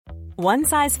One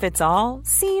size fits all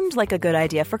seemed like a good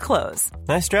idea for clothes.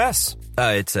 Nice dress.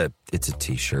 It's a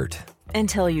t-shirt.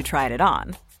 Until you tried it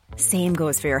on. Same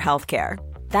goes for your healthcare.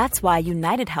 That's why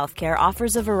United Healthcare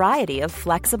offers a variety of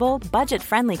flexible,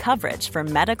 budget-friendly coverage for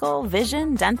medical,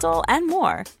 vision, dental, and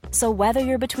more. So whether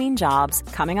you're between jobs,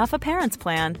 coming off a parent's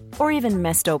plan, or even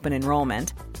missed open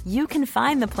enrollment, you can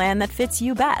find the plan that fits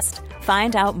you best.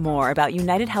 Find out more about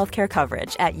United Healthcare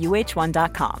coverage at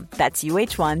uh1.com. That's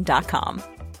uh1.com.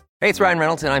 Hey, it's Ryan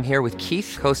Reynolds, and I'm here with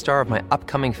Keith, co-star of my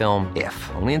upcoming film,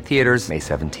 If, only in theaters May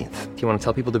 17th. Do you want to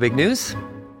tell people the big news?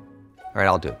 All right,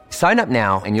 I'll do it. Sign up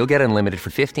now and you'll get unlimited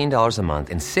for $15 a month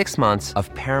and 6 months of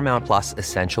Paramount Plus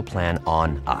Essential Plan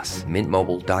on us.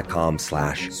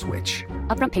 MintMobile.com/switch.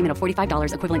 Upfront payment of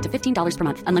 $45 equivalent to $15 per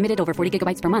month. Unlimited over 40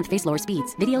 gigabytes per month. Face lower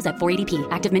speeds. Videos at 480p.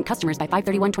 Active Mint customers by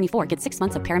 531.24 get 6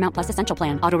 months of Paramount Plus Essential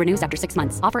Plan. Auto renews after 6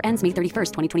 months. Offer ends May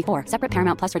 31st, 2024. Separate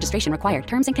Paramount Plus registration required.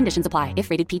 Terms and conditions apply if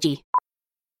rated PG.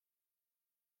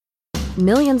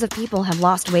 Millions of people have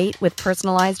lost weight with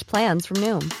personalized plans from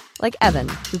Noom. Like Evan,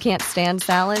 who can't stand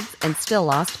salads and still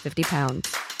lost 50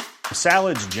 pounds.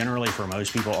 Salads generally for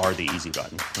most people are the easy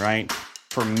button, right?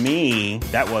 For me,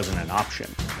 that wasn't an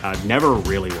option. I never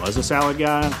really was a salad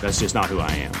guy. That's just not who I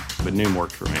am. But Noom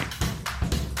worked for me.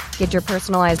 Get your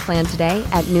personalized plan today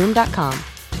at Noom.com.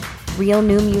 Real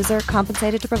Noom user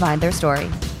compensated to provide their story.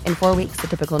 In 4 weeks, the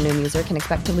typical Noom user can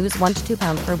expect to lose 1 to 2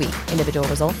 pounds per week. Individual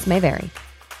results may vary.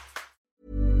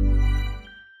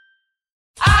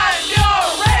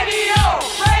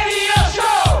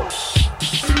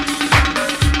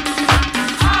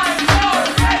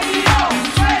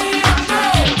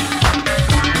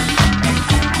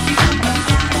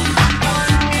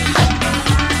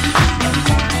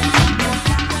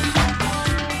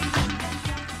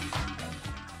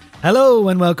 Hello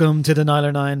and welcome to the Niall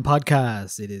or Nine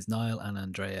podcast. It is Niall and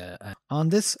Andrea. On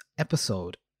this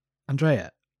episode,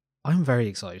 Andrea, I'm very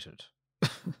excited.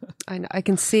 I know, I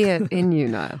can see it in you,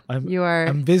 Niall.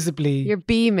 I'm visibly. You're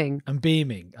beaming. I'm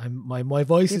beaming. My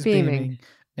voice is beaming.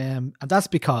 And that's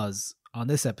because on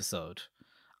this episode,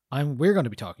 we're going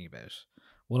to be talking about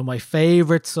one of my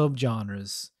favorite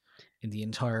subgenres in the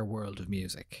entire world of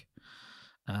music.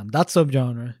 And that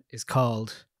subgenre is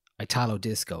called Italo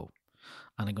Disco.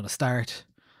 And I'm going to start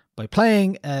by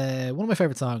playing one of my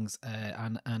favorite songs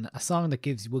and a song that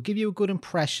will give you a good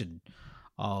impression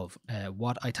of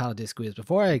what Italo Disco is.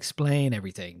 Before I explain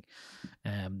everything,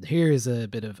 here is a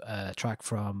bit of a track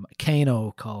from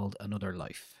Kano called Another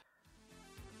Life.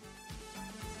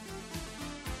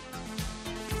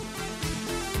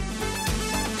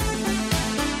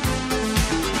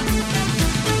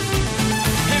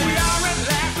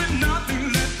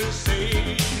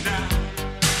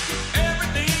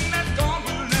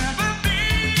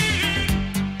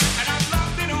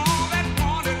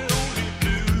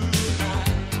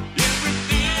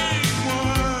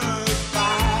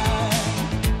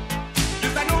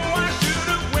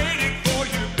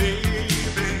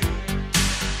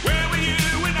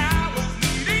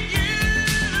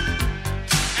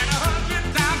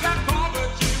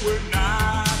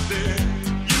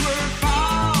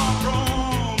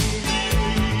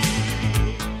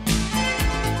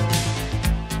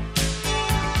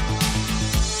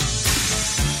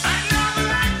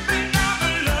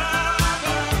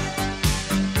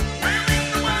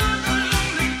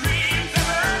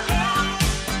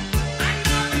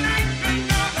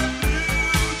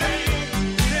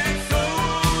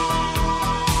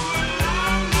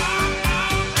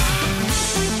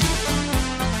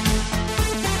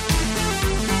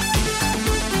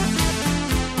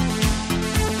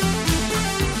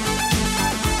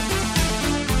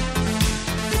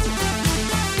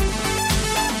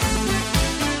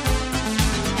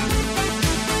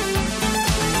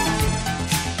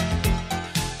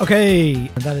 Okay,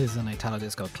 and that is an Italo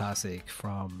Disco classic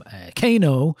from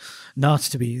Kano, not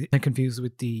to be confused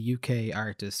with the UK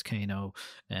artist Kano.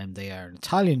 They are an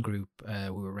Italian group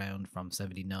who were around from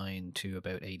 79 to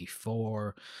about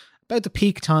 84, about the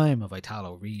peak time of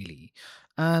Italo, really.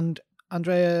 And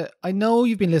Andrea, I know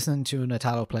you've been listening to an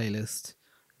Italo playlist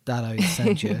that I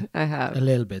sent you. I have. A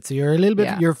little bit. So you're a little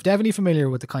bit, you're definitely familiar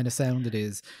with the kind of sound it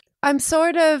is. I'm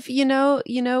sort of, you know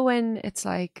when it's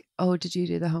like, oh, did you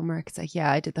do the homework? It's like,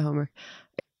 yeah, I did the homework.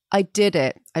 I did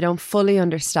it. I don't fully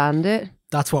understand it.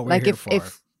 That's what we're here for.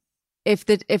 If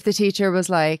the teacher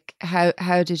was like,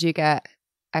 how did you get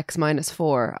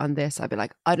X-4 on this? I'd be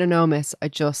like, I don't know, miss. I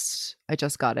just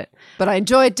got it. But I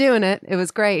enjoyed doing it. It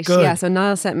was great. Good. Yeah. So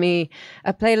Niall sent me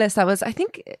a playlist that was, I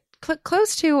think,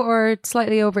 close to or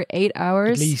slightly over 8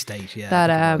 hours. At least 8, yeah. That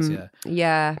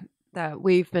that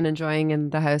we've been enjoying in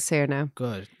the house here now.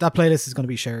 Good. That playlist is going to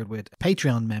be shared with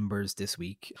Patreon members this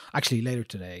week, actually later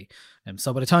today.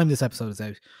 So by the time this episode is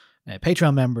out,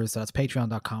 Patreon members, so that's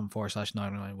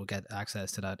patreon.com/909, will get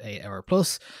access to that 8-hour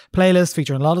plus playlist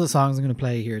featuring a lot of the songs I'm going to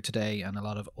play here today and a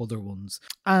lot of other ones.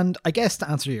 And I guess to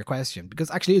answer your question, because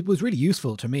actually it was really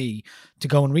useful to me to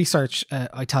go and research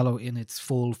Italo in its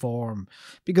full form,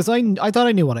 because I thought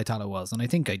I knew what Italo was, and I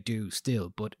think I do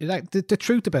still, but the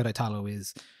truth about Italo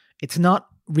is it's not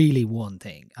really one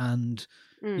thing. And,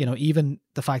 you know, even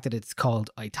the fact that it's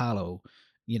called Italo,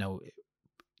 you know,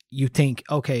 you think,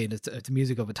 okay, it's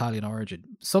music of Italian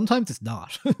origin. Sometimes it's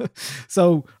not.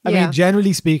 So, I mean,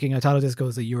 generally speaking, Italo Disco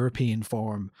is a European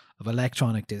form of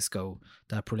electronic disco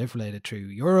that proliferated through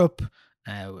Europe,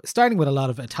 starting with a lot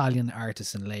of Italian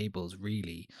artists and labels,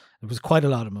 really. There was quite a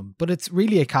lot of them, but it's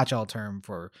really a catch-all term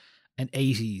for an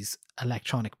 80s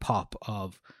electronic pop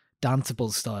of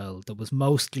danceable style that was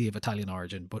mostly of Italian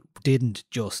origin, but didn't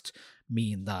just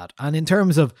mean that. And in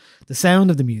terms of the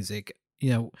sound of the music,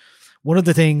 you know, one of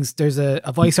the things, there's a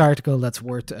Vice article that's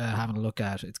worth having a look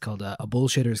at. It's called A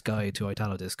Bullshitter's Guide to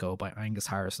Italo Disco by Angus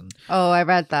Harrison. Oh, I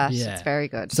read that. Yeah. It's very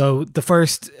good. So the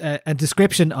first a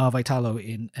description of Italo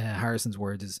in Harrison's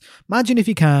words is, imagine if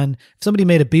you can, if somebody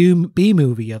made a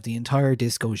B-movie of the entire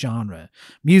disco genre.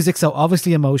 Music so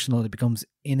obviously emotional it becomes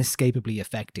inescapably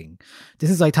affecting. This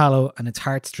is Italo and its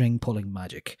heartstring pulling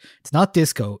magic. It's not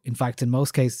disco. In fact, in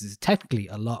most cases, it's technically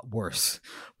a lot worse.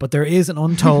 But there is an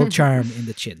untold charm in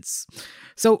the chintz.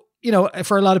 So, you know,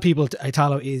 for a lot of people,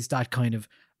 Italo is that kind of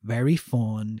very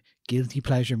fun, guilty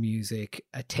pleasure music,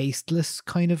 a tasteless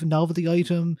kind of novelty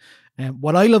item. And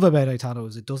what I love about Italo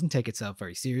is it doesn't take itself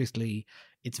very seriously.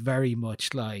 It's very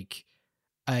much like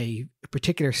a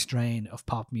particular strain of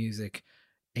pop music,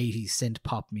 80s synth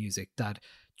pop music that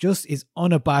just is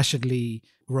unabashedly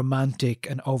romantic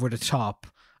and over the top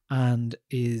and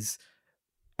is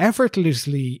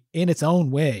effortlessly in its own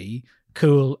way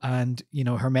cool and, you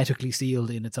know, hermetically sealed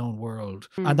in its own world.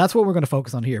 And that's what we're going to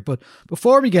focus on here. But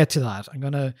before we get to that, I'm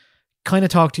going to kind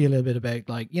of talk to you a little bit about,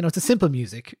 like, you know, it's a simple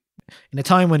music in a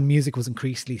time when music was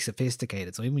increasingly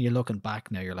sophisticated. So even when you're looking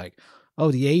back now, you're like,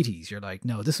 oh, the 80s. You're like,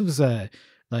 no, this was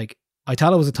like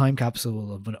Italo was a time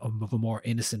capsule of a more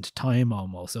innocent time,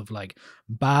 almost, of like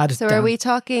bad. So are we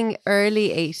talking early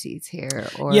 80s here?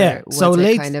 Or was so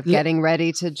it kind of getting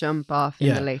ready to jump off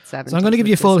in the late 70s? So I'm going to give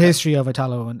you a full history of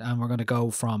Italo, and we're going to go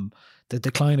from the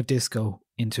decline of disco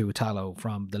into Italo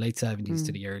from the late 70s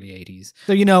to the early 80s.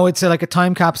 So, you know, it's like a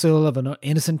time capsule of an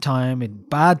innocent time and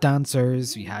bad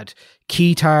dancers. We had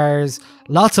keytars,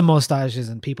 lots of mustaches,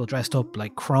 and people dressed up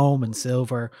like chrome and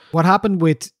silver. What happened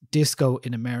with disco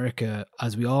in America,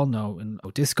 as we all know, and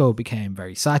disco became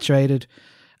very saturated,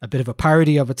 a bit of a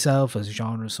parody of itself, as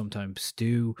genres sometimes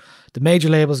do. The major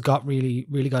labels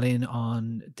really got in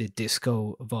on the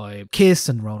disco vibe. Kiss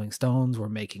and Rolling Stones were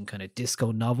making kind of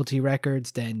disco novelty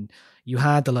records. Then you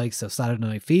had the likes of Saturday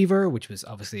Night Fever, which was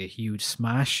obviously a huge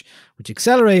smash, which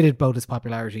accelerated both its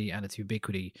popularity and its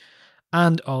ubiquity,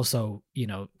 and also, you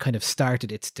know, kind of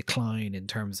started its decline in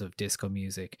terms of disco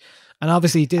music. And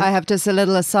obviously I have just a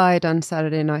little aside on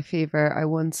Saturday Night Fever. I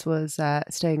once was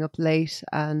staying up late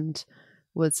and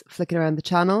was flicking around the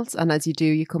channels, and as you do,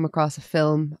 you come across a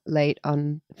film late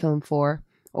on Film 4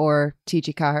 or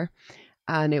TG Car,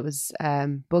 and it was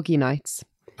Boogie Nights.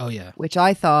 Oh yeah. Which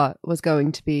I thought was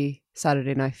going to be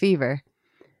Saturday Night Fever,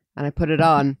 and I put it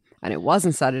on. And it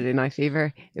wasn't Saturday Night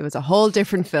Fever. It was a whole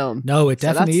different film. No, it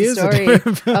definitely is. That's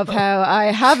the story of how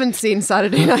I haven't seen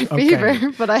Saturday Night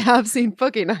Fever, but I have seen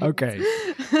Boogie Nights. Okay.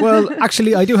 Well,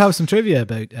 actually, I do have some trivia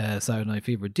about Saturday Night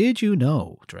Fever. Did you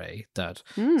know, Dre, that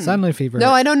Saturday Night Fever...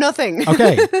 No, I know nothing.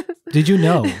 Okay. Did you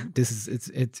know, it's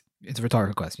a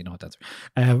rhetorical question, you know what that's...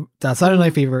 that Saturday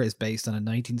Night Fever is based on a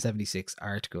 1976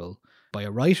 article by a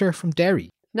writer from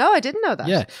Derry. No, I didn't know that.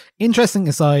 Yeah. Interesting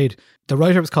aside, the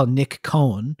writer was called Nick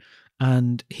Cohen,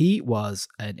 and he was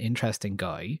an interesting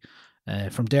guy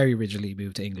from Derry originally,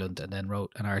 moved to England, and then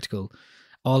wrote an article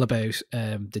all about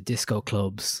the disco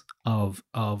clubs of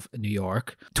New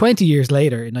York. 20 years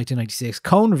later, in 1996,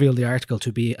 Cohen revealed the article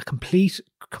to be a complete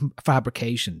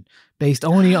fabrication based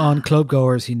only on club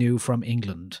goers he knew from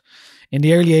England. In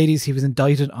the early 80s, he was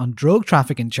indicted on drug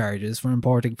trafficking charges for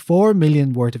importing 4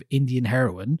 million worth of Indian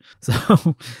heroin.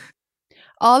 So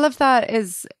all of that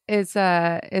is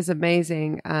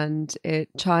amazing, and it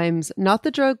chimes, not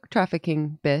the drug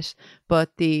trafficking bit,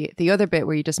 but the other bit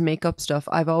where you just make up stuff.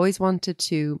 I've always wanted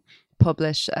to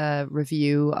publish a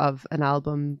review of an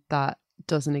album that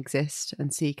doesn't exist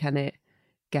and see, can it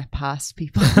get past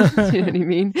people. Do you know what I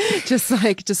mean? Just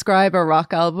like describe a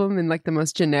rock album in like the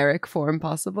most generic form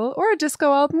possible, or a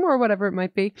disco album, or whatever it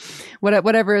might be.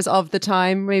 Whatever is of the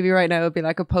time. Maybe right now it would be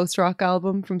like a post-rock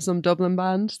album from some Dublin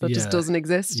band that just doesn't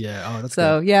exist. Yeah. Oh, that's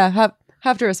so good. Yeah,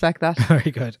 have to respect that.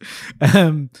 Very good.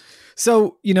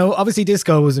 So, obviously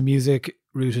disco was a music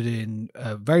rooted in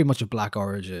very much a black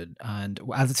origin. And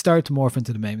as it started to morph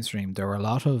into the mainstream, there were a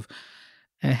lot of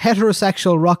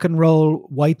heterosexual rock and roll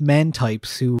white men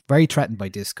types who were very threatened by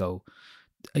disco.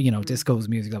 Disco was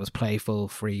music that was playful,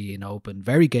 free and open,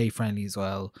 very gay friendly as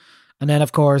well. And then,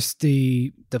 of course,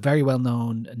 the very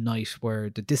well-known night where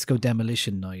the Disco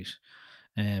Demolition Night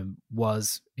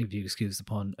was, if you excuse the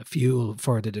pun, a fuel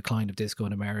for the decline of disco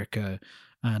in America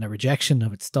and a rejection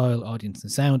of its style, audience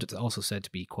and sound. It's also said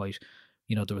to be quite,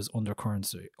 there was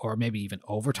undercurrents or maybe even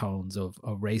overtones of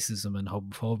racism and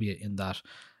homophobia in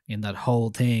that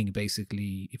whole thing.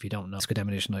 Basically, if you don't know, Disco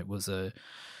Demolition Night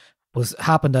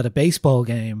happened at a baseball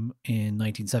game in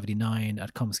 1979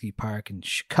 at Comiskey Park in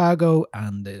Chicago,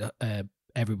 and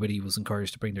everybody was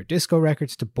encouraged to bring their disco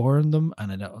records to burn them,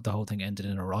 and the whole thing ended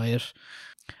in a riot.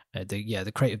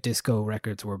 The crate of disco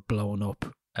records were blown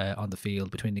up on the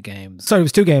field between the games. Sorry, it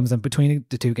was 2 games, and between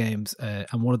the 2 games,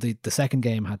 and one of the second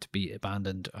game had to be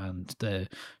abandoned, and the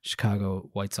Chicago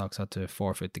White Sox had to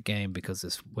forfeit the game because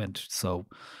this went so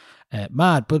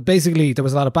mad. But basically, there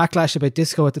was a lot of backlash about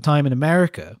disco at the time in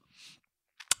America.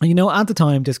 And, at the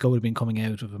time, disco would have been coming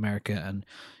out of America and,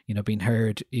 being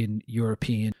heard in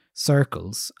European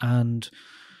circles. And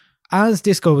as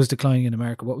disco was declining in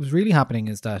America, what was really happening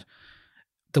is that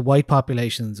the white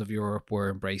populations of Europe were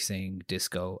embracing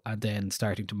disco and then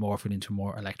starting to morph it into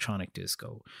more electronic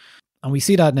disco. And we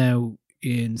see that now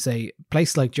in, say,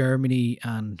 places like Germany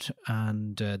and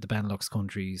the Benelux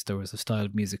countries. There was a style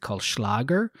of music called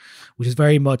Schlager, which is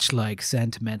very much like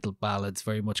sentimental ballads,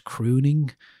 very much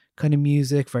crooning kind of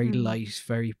music, very light,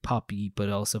 very poppy, but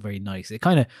also very nice. It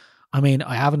kind of,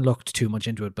 I haven't looked too much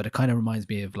into it, but it kind of reminds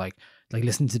me of like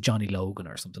listening to Johnny Logan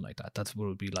or something like that. That's what it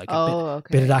would be like,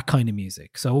 bit of that kind of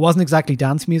music. So it wasn't exactly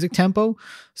dance music tempo.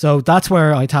 So that's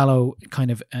where Italo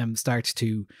kind of starts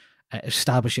to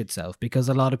establish itself, because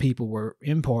a lot of people were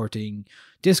importing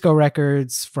disco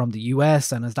records from the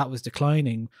US, and as that was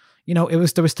declining, there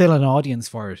was still an audience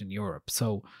for it in Europe.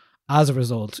 So as a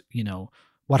result,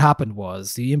 what happened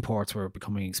was the imports were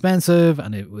becoming expensive,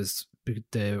 and there was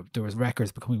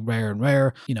records becoming rare and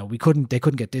rare. They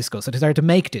couldn't get disco, so they started to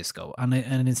make disco, and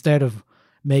instead of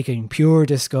making pure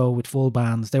disco with full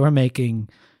bands, they were making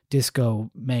disco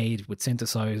made with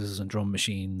synthesizers and drum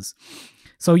machines.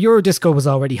 So Eurodisco was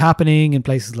already happening in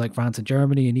places like France and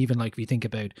Germany, and even like if you think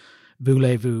about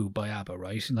Voulez-Vous by ABBA,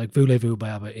 right? Like Voulez-Vous by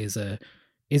ABBA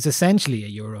is essentially a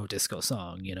Euro disco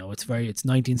song. It's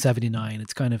 1979.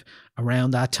 It's kind of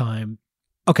around that time.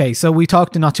 Okay, so we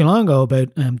talked not too long ago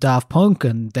about Daft Punk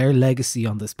and their legacy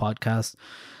on this podcast.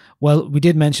 Well, we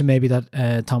did mention maybe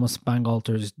that Thomas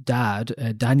Bangalter's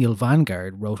dad, Daniel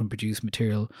Vanguard, wrote and produced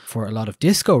material for a lot of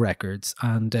disco records,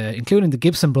 and including the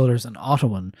Gibson Brothers and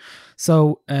Ottawan.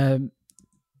 So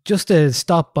just to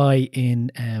stop by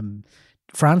in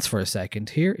France for a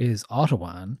second, here is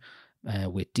Ottawan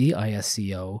with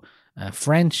DISCO, a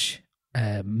French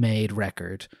made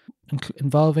record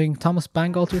involving Thomas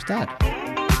Bangalter's dad.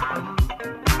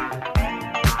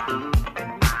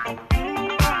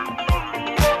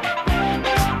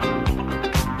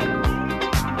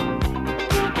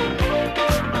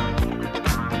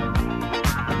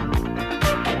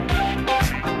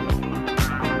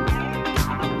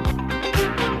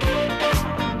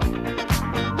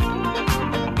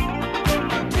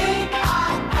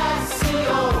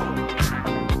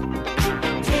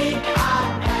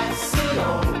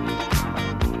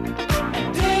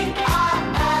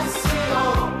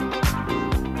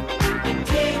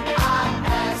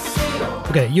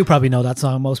 Okay, you probably know that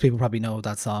song. Most people probably know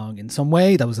that song in some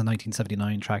way. That was a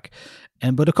 1979 track.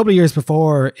 But a couple of years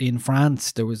before, in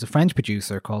France, there was a French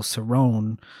producer called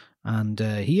Cerrone, and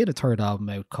he had a third album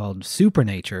out called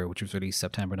Supernature, which was released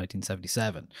September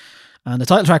 1977. And the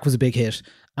title track was a big hit.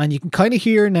 And you can kind of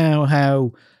hear now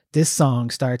how this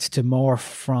song starts to morph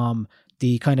from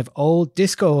the kind of old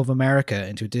disco of America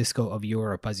into disco of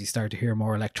Europe, as you start to hear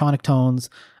more electronic tones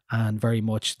and very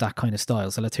much that kind of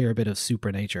style. So let's hear a bit of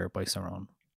Supernature by Cerrone.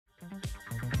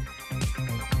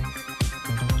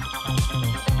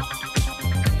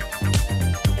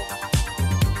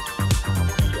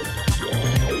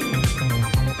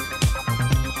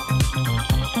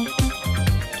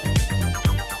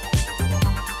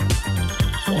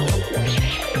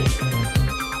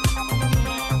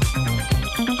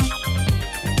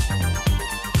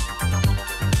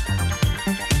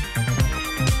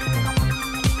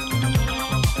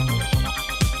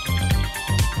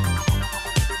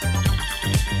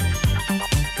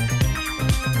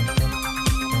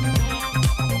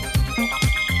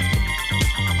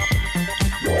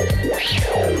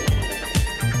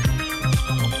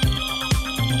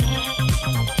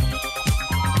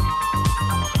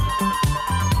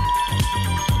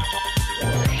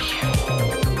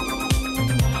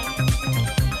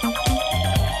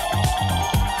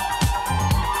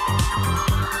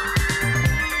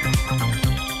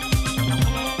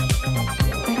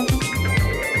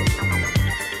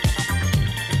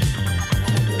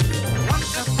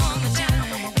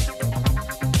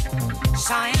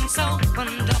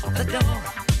 opened up the door.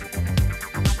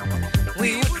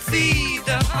 We would feed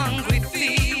the hungry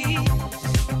feet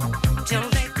till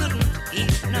they couldn't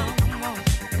eat no more.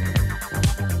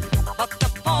 But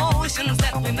the potions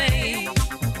that we made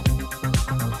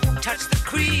touched the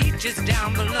creatures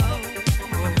down below,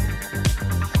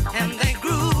 and they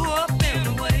grew up in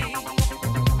a way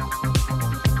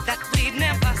that we'd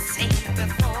never seen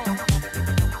before.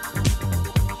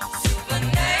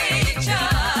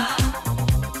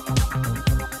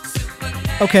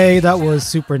 Okay, that was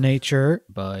Supernature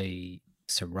by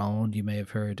Cerrone. You may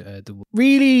have heard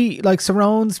really, like,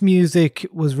 Cerrone's music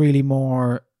was really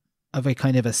more of a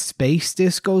kind of a space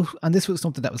disco, and this was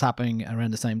something that was happening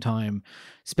around the same time.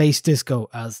 Space disco,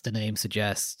 as the name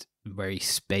suggests, very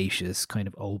spacious, kind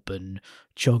of open,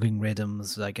 chugging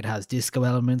rhythms. Like, it has disco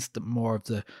elements, more of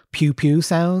the pew pew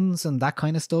sounds and that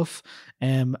kind of stuff,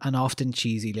 and often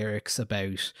cheesy lyrics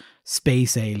about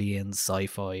space aliens,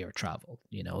 sci-fi, or travel,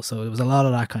 you know. So it was a lot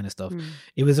of that kind of stuff.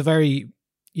 It was a very,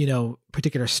 you know,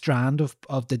 particular strand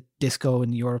of the disco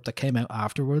in Europe that came out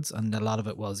afterwards, and a lot of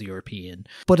it was European.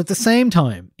 But at the same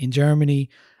time, in Germany,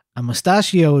 a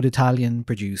mustachioed Italian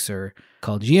producer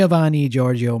called Giovanni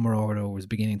Giorgio Moroder was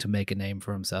beginning to make a name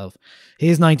for himself.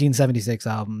 His 1976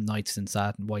 album, Nights in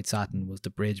Satin, White Satin, was the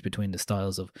bridge between the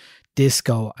styles of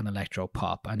disco and electro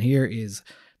pop. And here is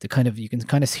the kind of, you can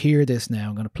kind of hear this now.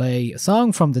 I'm going to play a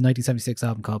song from the 1976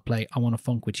 album called Play I Wanna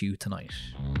Funk With You Tonight.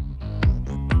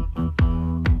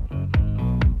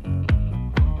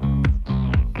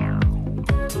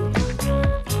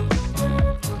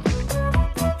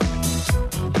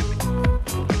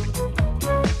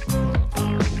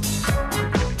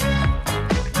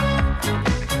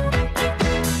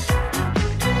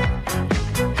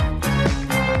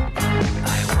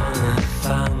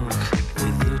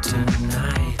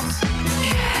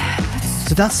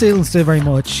 So that's still very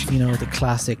much, you know, the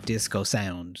classic disco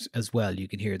sound as well. You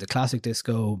can hear the classic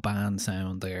disco band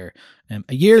sound there.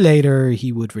 A year later,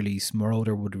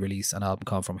 Moroder would release an album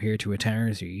called From Here to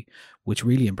Eternity, which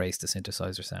really embraced the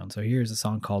synthesizer sound. So here's a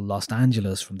song called Los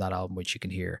Angeles from that album, which you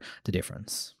can hear the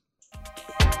difference.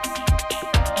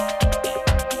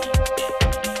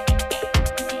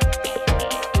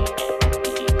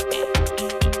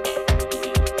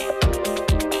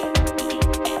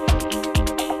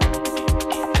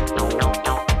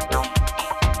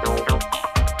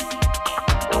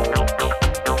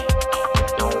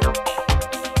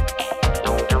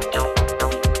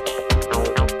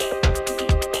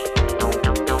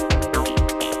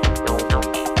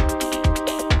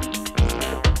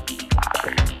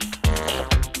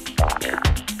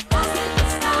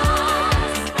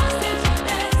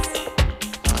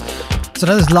 So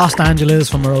that is Los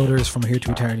Angeles from Moroder's From Here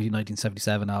to Eternity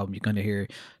 1977 album. You kind of hear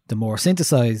the more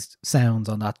synthesized sounds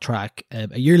on that track.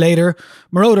 A year later,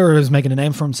 Moroder was making a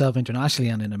name for himself internationally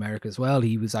and in America as well.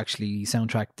 He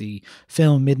soundtracked the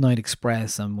film Midnight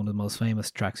Express, and one of the most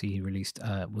famous tracks he released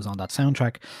was on that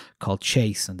soundtrack called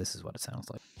Chase, and this is what it sounds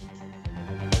like.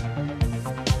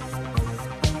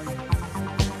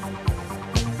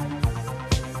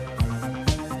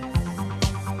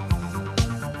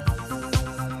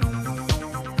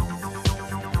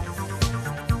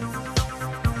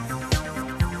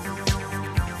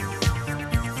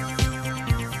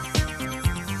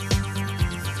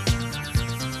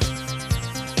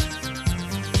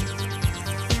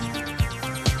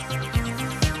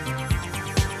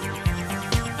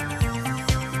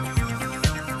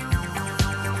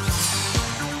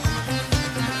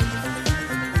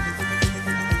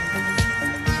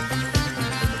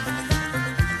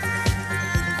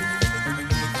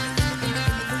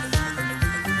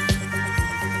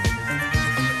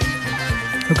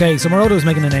 Okay, so Moroder was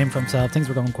making a name for himself. Things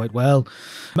were going quite well.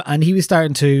 And he was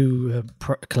starting to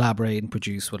collaborate and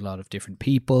produce with a lot of different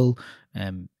people.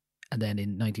 And then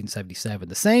in 1977,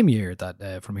 the same year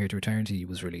that From Here to Eternity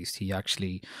was released,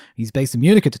 he's based in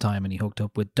Munich at the time, and he hooked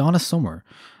up with Donna Summer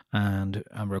and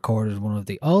recorded one of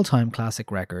the all-time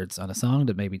classic records and a song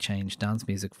that maybe changed dance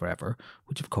music forever,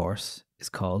 which of course is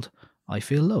called I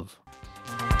Feel Love.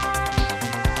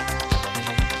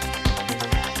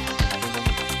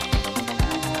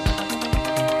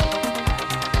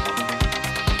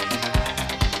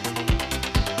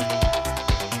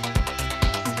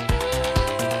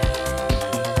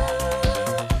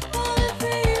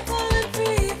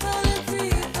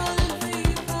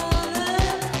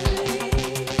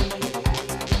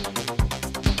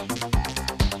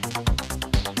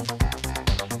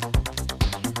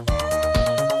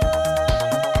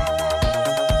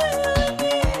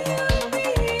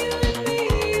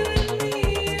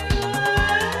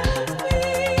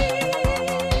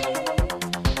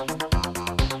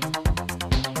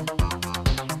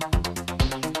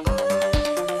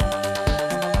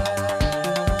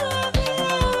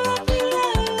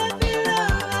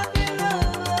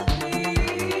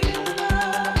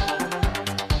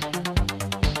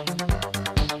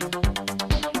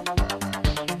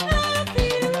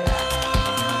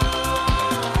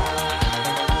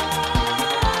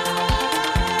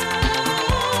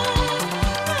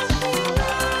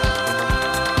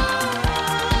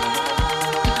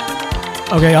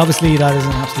 Okay, obviously that is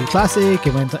an absolute classic.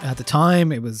 It went at the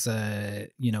time. It was,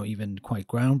 even quite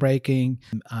groundbreaking,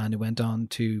 and it went on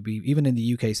to be even in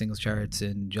the UK singles charts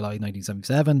in July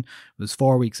 1977. It was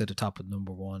 4 weeks at the top of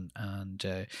number one.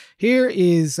 And here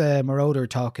is Moroder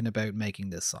talking about making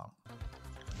this song.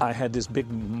 I had this big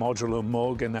modular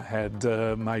Moog, and I had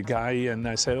my guy, and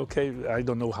I said, okay, I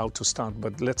don't know how to start,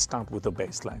 but let's start with the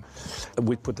bass line.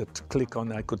 We put a click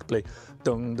on, I could play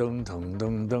dung, dung, dung,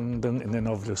 dung, dung, dung, and then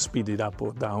obviously speed it up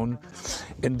or down.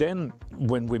 And then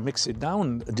when we mix it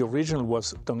down, the original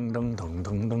was dung, dung, dung,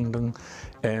 dung, dung, dung.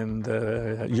 And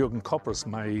Jürgen Koppers,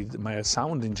 my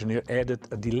sound engineer, added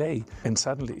a delay, and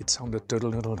suddenly it sounded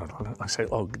I said,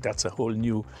 oh, that's a whole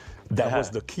new, that was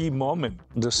the key moment.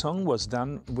 The song was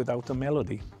done without a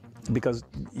melody, because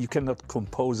you cannot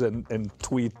compose and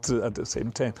tweet at the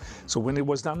same time. So when it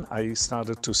was done, I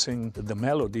started to sing the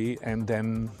melody, and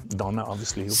then Donna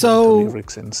obviously wrote the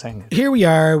lyrics and sang it. Here we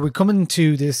are, we're coming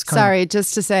to this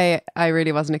just to say, I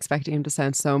really wasn't expecting him to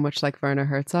sound so much like Werner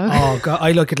Herzog. Oh God,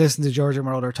 I could listen to Giorgio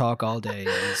Moroder talk all day.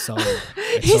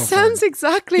 He sounds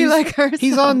exactly like Herzog.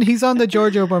 He's on the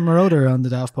Giorgio Moroder on the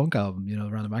Daft Punk album,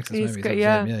 Random Access He's Memories. good,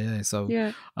 yeah. So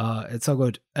it's so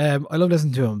good. I love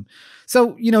listening to him.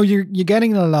 So, you're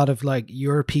getting a lot of like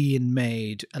European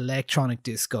made electronic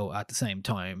disco at the same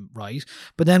time, right?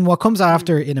 But then what comes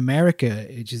after in America,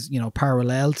 which is,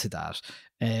 parallel to that,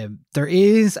 there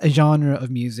is a genre of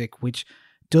music which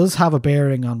does have a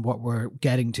bearing on what we're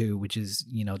getting to, which is,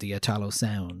 the Italo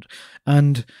sound.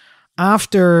 And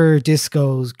after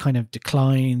disco's kind of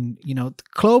decline, the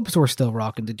clubs were still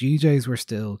rocking, the DJs were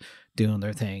still doing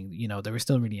their thing, they were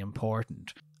still really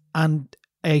important. And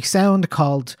a sound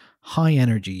called high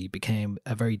energy became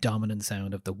a very dominant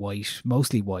sound of the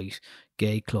mostly white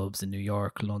gay clubs in New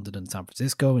York, London, and San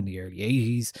Francisco in the early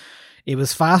 80s. It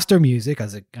was faster music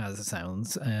as it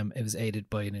sounds. It was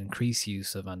aided by an increased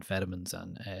use of amphetamines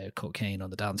and cocaine on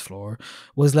the dance floor.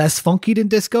 Was less funky than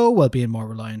disco while being more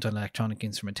reliant on electronic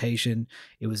instrumentation.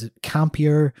 It was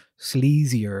campier,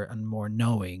 sleazier, and more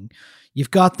knowing.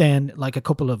 You've got then like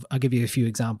I'll give you a few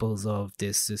examples of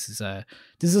this. This is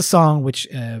a song which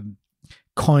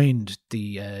coined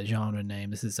the genre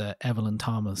name. This is Evelyn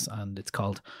Thomas, and it's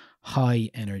called High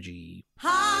Energy.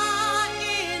 High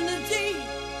energy,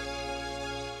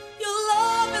 your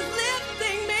love is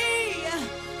lifting me.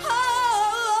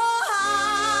 Oh,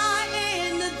 high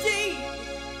energy,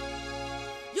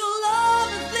 your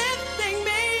love is lifting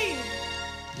me,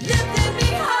 lifting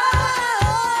me high.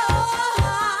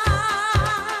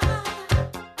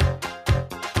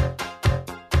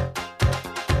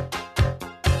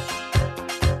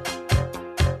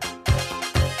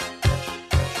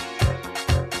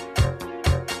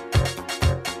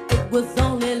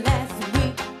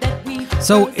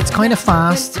 So it's kind of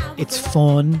fast, it's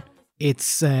fun,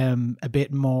 it's a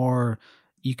bit more,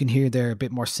 you can hear they're a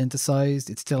bit more synthesized.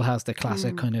 It still has the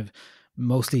classic kind of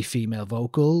mostly female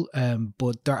vocal,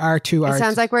 but there are two artists. It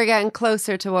sounds like we're getting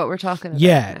closer to what we're talking about.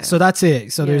 Yeah, now. So that's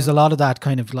it. So there's a lot of that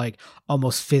kind of like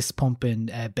almost fist pumping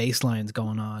bass lines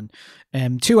going on.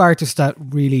 Two artists that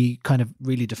really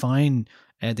define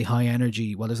the high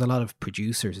energy. Well, there's a lot of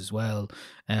producers as well.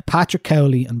 Patrick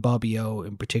Cowley and Bobby O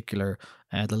in particular,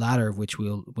 the latter of which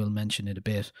we'll mention in a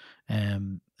bit.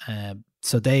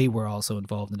 So they were also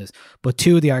involved in this. But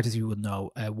two of the artists you would know,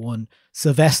 one,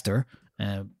 Sylvester,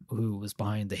 who was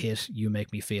behind the hit You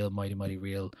Make Me Feel Mighty Mighty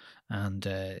Real, and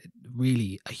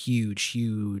really a huge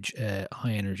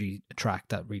high energy track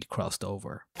that really crossed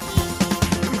over.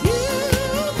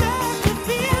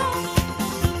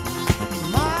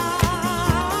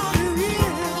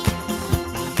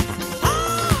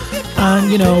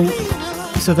 And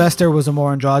Sylvester was a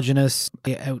more androgynous,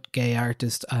 out gay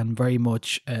artist and very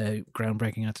much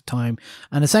groundbreaking at the time.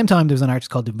 And at the same time, there was an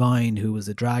artist called Divine who was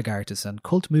a drag artist and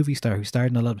cult movie star who starred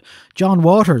in a lot of John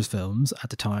Waters films at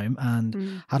the time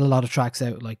and had a lot of tracks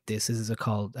out like this. This is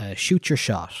called Shoot Your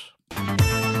Shot.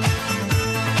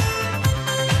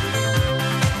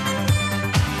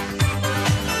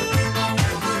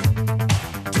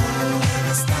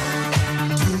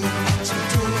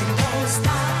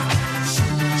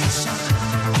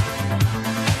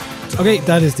 Okay,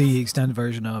 that is the extended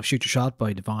version of Shoot Your Shot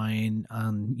by Divine.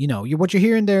 And, what you're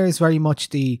hearing there is very much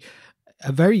a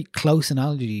very close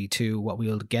analogy to what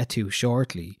we'll get to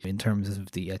shortly in terms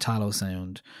of the Italo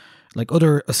sound. Like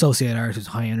other associated artists,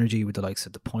 high energy with the likes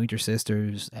of the Pointer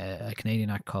Sisters, a Canadian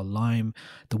act called Lime,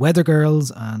 the Weather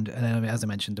Girls, and as I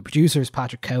mentioned, the producers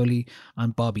Patrick Cowley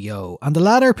and Bobby O. And the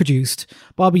latter produced,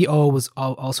 Bobby O was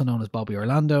also known as Bobby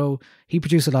Orlando. He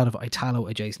produced a lot of Italo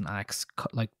adjacent acts,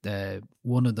 like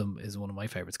one of them is one of my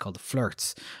favorites called the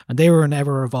Flirts. And they were an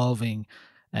ever evolving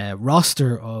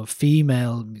roster of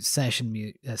female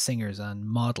session singers and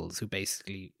models who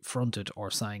basically fronted or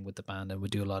sang with the band and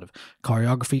would do a lot of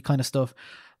choreography kind of stuff.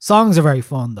 Songs are very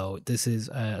fun though. This is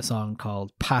a song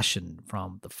called Passion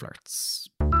from The Flirts.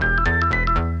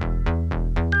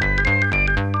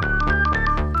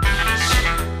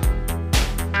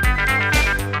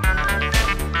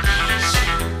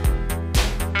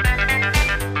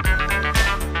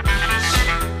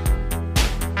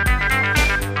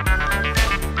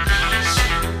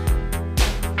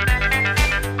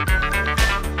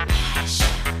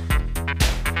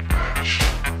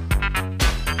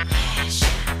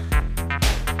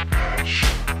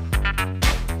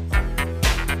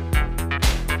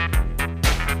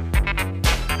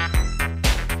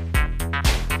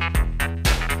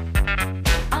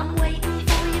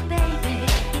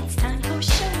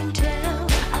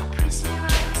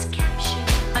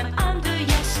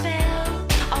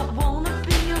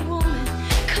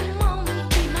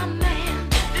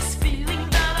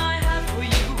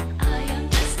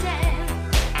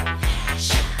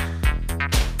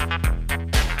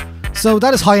 So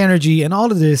that is high energy, and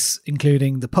all of this,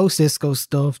 including the post-disco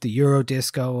stuff, the Euro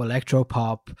disco, electro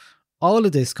pop, all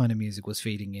of this kind of music was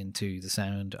feeding into the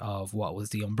sound of what was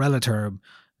the umbrella term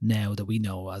now that we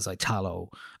know as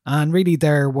Italo. And really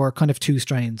there were kind of two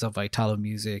strains of Italo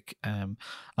music, a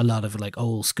lot of like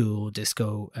old school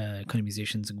disco kind of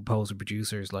musicians and composer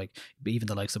producers, like even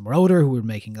the likes of Moroder, who were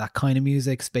making that kind of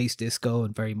music, space disco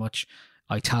and very much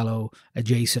Italo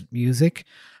adjacent music.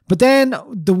 But then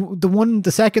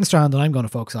the second strand that I'm going to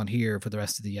focus on here for the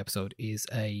rest of the episode is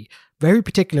a very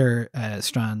particular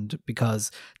strand,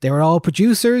 because they were all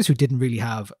producers who didn't really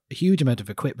have a huge amount of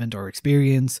equipment or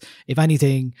experience. If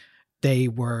anything, they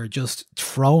were just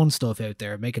throwing stuff out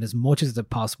there, making as much as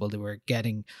possible. They were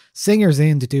getting singers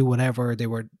in to do whatever. They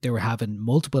were having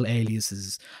multiple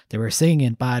aliases. They were singing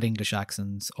in bad English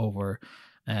accents over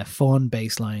fun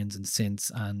bass lines and synths,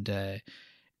 and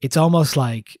it's almost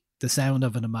like the sound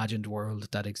of an imagined world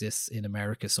that exists in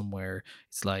America somewhere.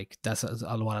 It's like that's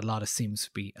what a lot of seems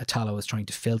to be Italo is trying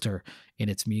to filter in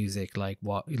its music, like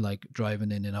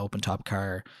driving in an open top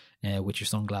car with your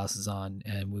sunglasses on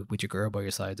and with your girl by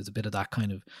your side. There's a bit of that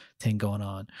kind of thing going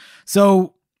on.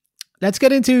 So let's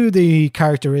get into the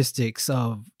characteristics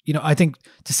of, I think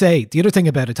to say the other thing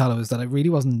about Italo is that it really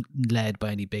wasn't led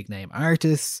by any big name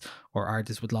artists or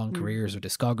artists with long careers or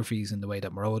discographies in the way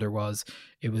that Moroder was.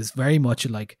 It was very much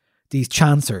like these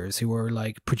chancers who were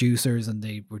like producers, and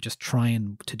they were just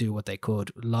trying to do what they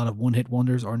could. A lot of one-hit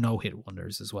wonders or no-hit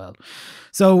wonders as well.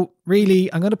 So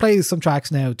really, I'm going to play some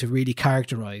tracks now to really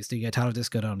characterize the Italo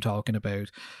Disco that I'm talking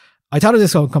about. Italo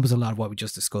Disco encompasses a lot of what we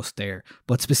just discussed there,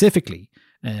 but specifically,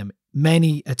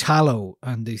 many Italo,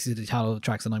 and these are the Italo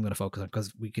tracks that I'm going to focus on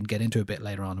because we can get into a bit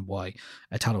later on why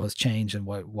Italo has changed and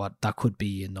what that could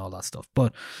be and all that stuff.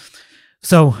 But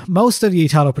so most of the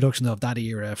Italo production of that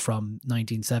era from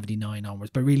 1979 onwards,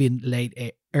 but really in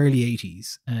early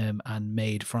 80s, and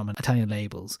made from Italian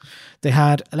labels. They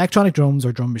had electronic drums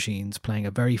or drum machines playing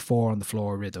a very four on the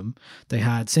floor rhythm. They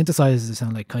had synthesizers that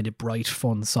sound like kind of bright,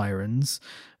 fun sirens.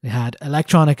 They had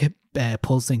electronic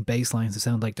pulsing bass lines that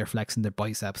sound like they're flexing their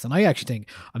biceps. And I actually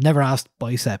think, I've never asked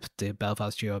Bicep, the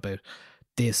Belfast duo, about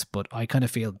this, but I kind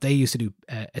of feel they used to do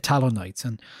Italo nights,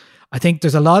 and I think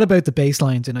there's a lot about the bass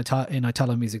lines in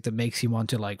Italo music that makes you want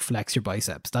to like flex your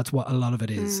biceps. That's what a lot of it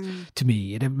is to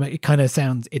me. It kind of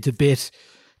sounds, it's a bit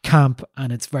camp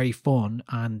and it's very fun,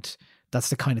 and that's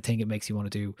the kind of thing it makes you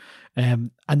want to do.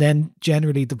 And then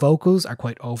generally the vocals are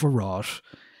quite overwrought,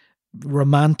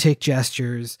 romantic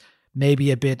gestures, maybe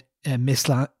a bit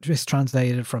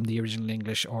mistranslated from the original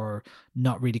English, or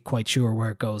not really quite sure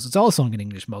where it goes. It's all sung in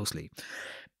English mostly.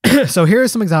 So here are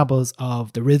some examples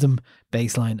of the rhythm,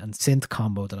 bass line and synth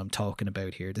combo that I'm talking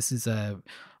about here. This is I'm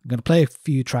going to play a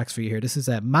few tracks for you here. This is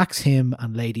Max Him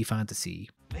and Lady Fantasy.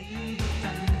 Lady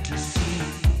Fantasy.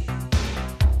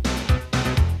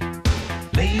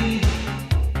 Lady.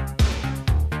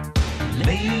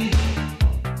 Lady.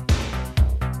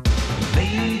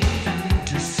 Lady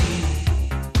Fantasy.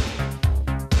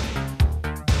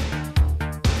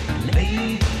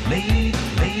 Lady, lady,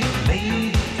 lady,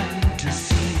 lady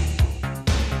Fantasy.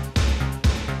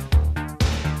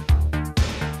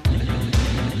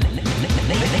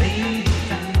 Lady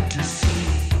Fantasy.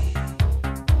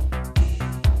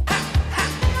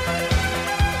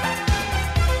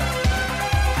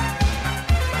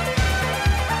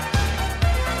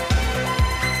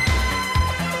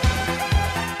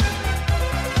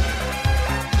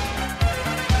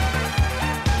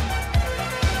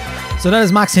 So that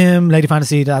is Maxim, Lady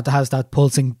Fantasy, that has that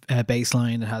pulsing bass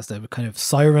line. It has the kind of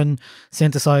siren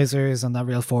synthesizers and that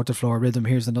real four-to-floor rhythm.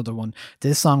 Here's another one.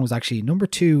 This song was actually number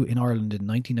 2 in Ireland in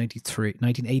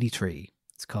 1983.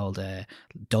 It's called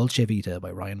Dolce Vita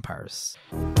by Ryan Paris.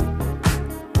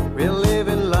 We're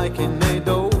living like in a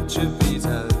Dolce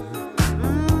Vita.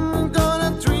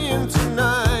 Gonna dream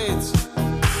tonight.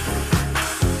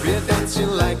 We're dancing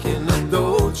like in a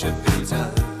Dolce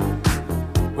Vita.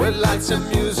 With lights and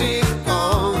music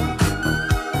on.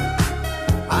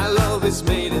 Our love is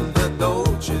made in the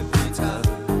Dolce Vita.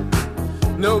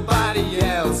 Nobody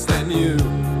else than you.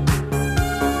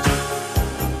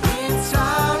 It's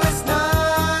ours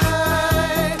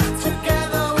night,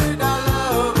 together with our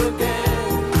love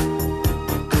again.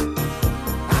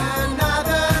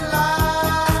 Another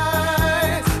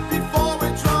light before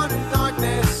we're drawn in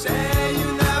darkness. Say you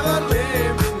never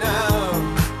leave me now.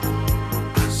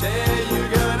 Say you're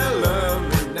gonna love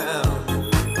me now.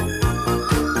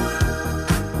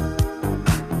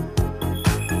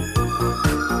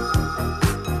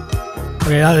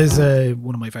 Okay, that is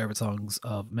one of my favourite songs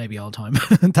of maybe all time.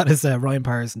 That is Ryan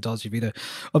Paris and Dolce Vita.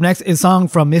 Up next is a song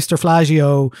from Mr.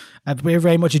 Flaggio,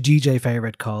 very much a DJ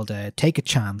favourite, called Take a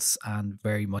Chance, and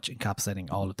very much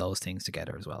encapsulating all of those things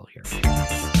together as well here.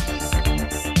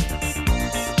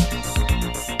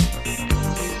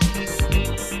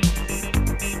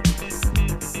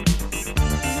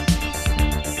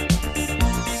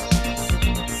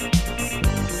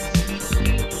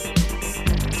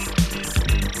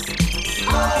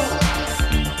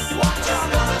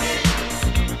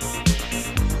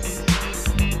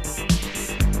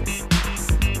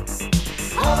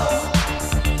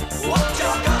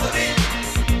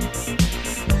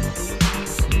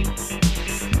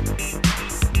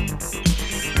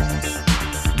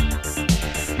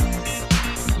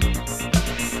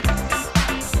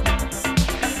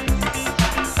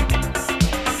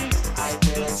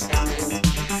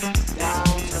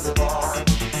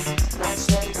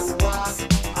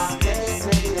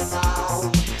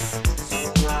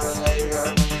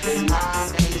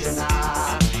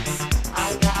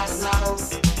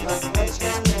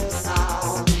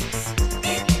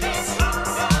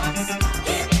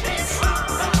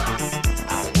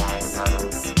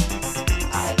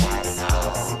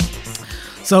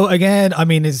 So again, I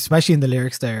mean, especially in the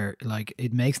lyrics there, like,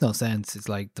 it makes no sense. It's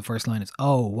like the first line is,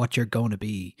 "Oh, what you're going to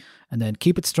be," and then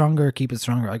keep it stronger,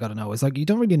 I gotta know. It's like you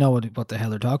don't really know what the hell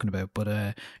they're talking about, but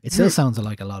it still sounds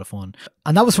like a lot of fun.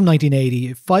 And that was from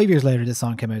 1980. 5 years later, this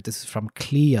song came out. This is from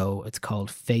Cleo. It's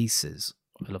called Faces.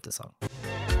 I love this song.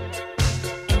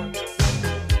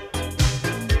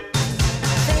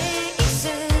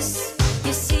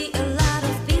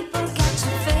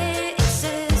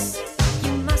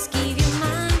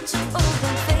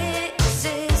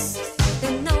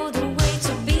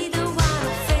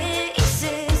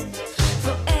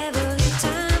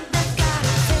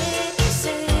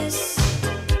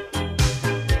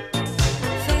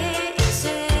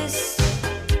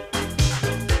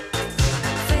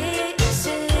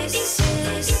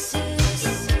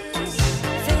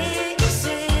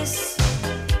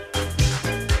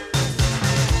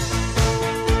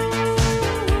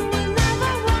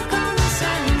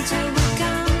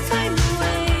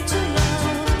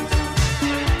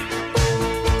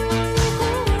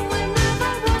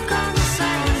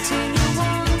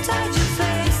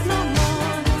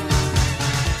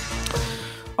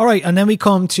 All right, and then we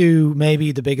come to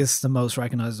maybe the biggest, the most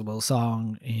recognizable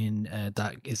song in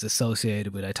that is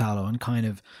associated with Italo, and kind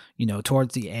of, you know,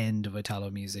 towards the end of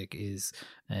Italo music is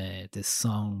this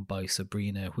song by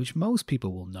Sabrina, which most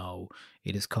people will know.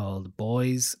 It is called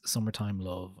Boys, Summertime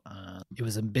Love. It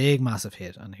was a big, massive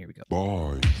hit, and here we go.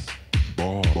 Boys,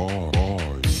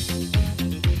 boys.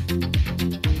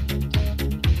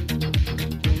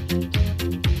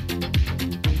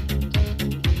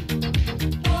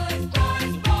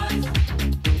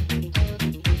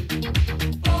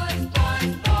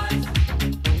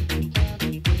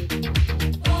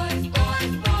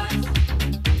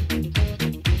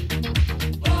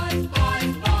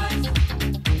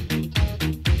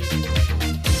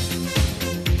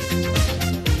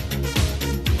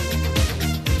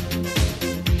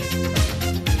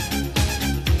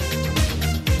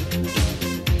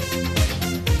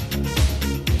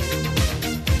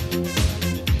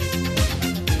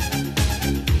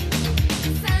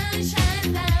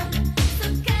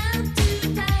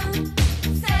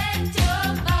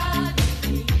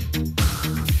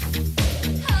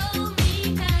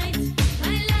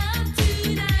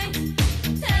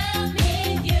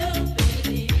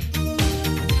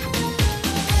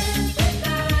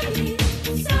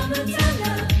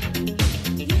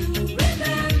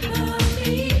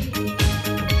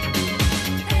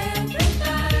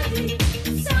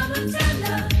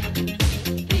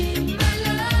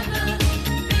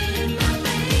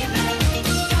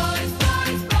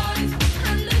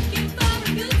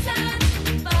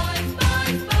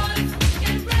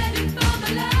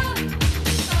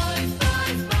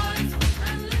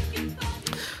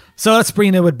 So that's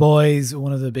Sabrina with Boys,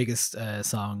 one of the biggest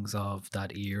songs of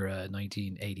that era,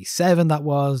 1987 that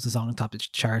was. The song topped the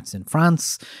charts in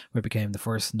France, where it became the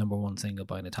first number one single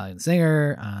by an Italian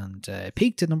singer, and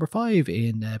peaked at number 5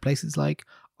 in places like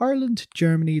Ireland,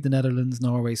 Germany, the Netherlands,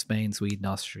 Norway, Spain, Sweden,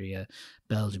 Austria,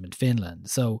 Belgium and Finland.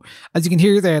 So as you can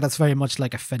hear there, that's very much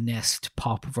like a finessed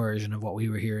pop version of what we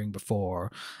were hearing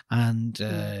before. And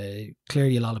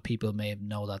clearly a lot of people may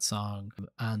know that song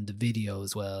and the video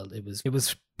as well. It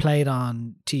was played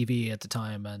on TV at the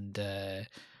time, and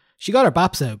she got her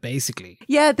baps out, basically.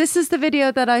 Yeah, this is the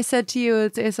video that I said to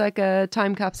you. It's like a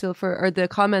time capsule for, or the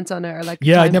comments on it are like,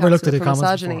 yeah, I never looked at the comments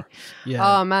misogyny. before.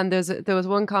 Yeah. Oh man, there was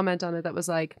one comment on it that was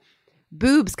like,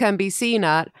 boobs can be seen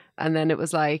at, and then it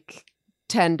was like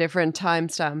 10 different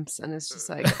timestamps, and it's just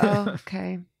like, oh,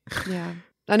 okay, yeah.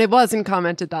 And it wasn't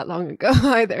commented that long ago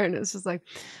either, and it's just like,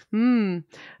 man,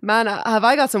 have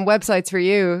I got some websites for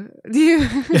you? Do you?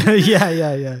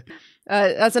 Yeah.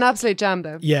 That's an absolute jam,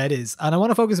 though. Yeah, it is. And I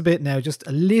want to focus a bit now, just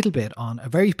a little bit, on a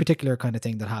very particular kind of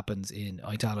thing that happens in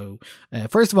Italo.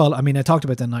 First of all, I mean, I talked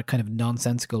about the kind of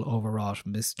nonsensical, overwrought,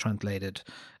 mistranslated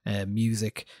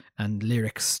music and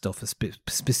lyrics stuff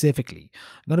specifically.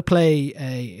 I'm going to play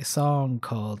a song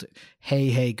called Hey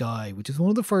Hey Guy, which is one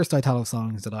of the first Italo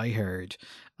songs that I heard.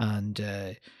 And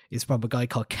it's from a guy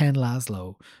called Ken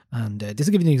Laszlo. And this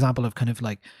will give you an example of kind of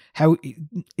like how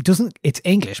it's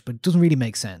English, but it doesn't really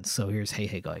make sense. So here's Hey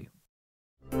Hey Guy.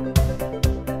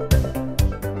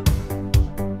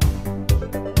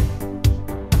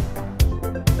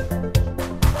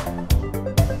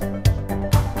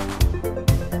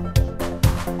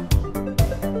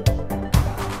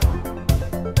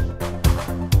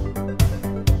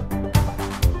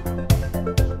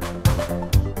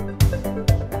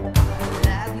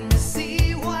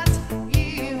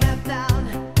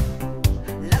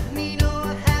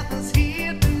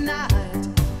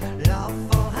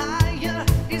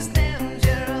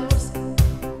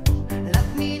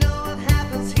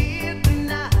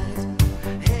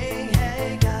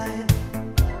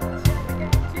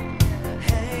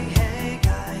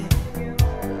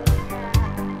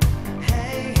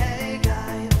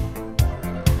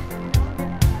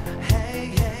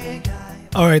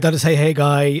 All right, that is Hey Hey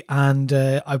Guy, and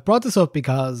I brought this up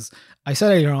because I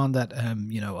said earlier on that a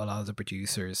lot of the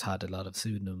producers had a lot of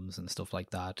pseudonyms and stuff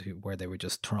like that, where they were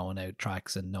just throwing out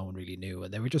tracks and no one really knew,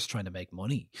 and they were just trying to make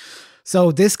money.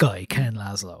 So this guy, Ken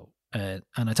Laszlo, an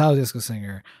Italo Disco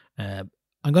singer, I'm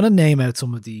going to name out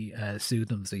some of the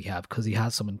pseudonyms that he had, because he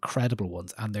has some incredible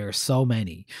ones, and there are so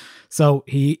many. So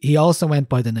he also went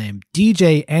by the name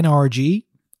DJ NRG.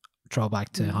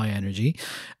 Throwback to High Energy.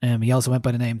 He also went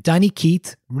by the name Danny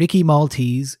Keith, Ricky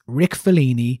Maltese, Rick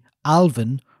Fellini,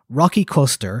 Alvin, Rocky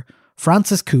Custer,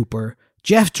 Francis Cooper,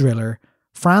 Jeff Driller,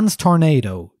 Franz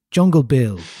Tornado, Jungle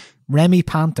Bill, Remy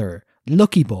Panther,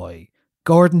 Lucky Boy,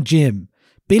 Gordon Jim,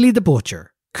 Billy the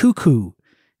Butcher, Cuckoo,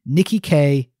 Nicky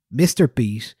K, Mr.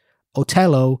 Beat,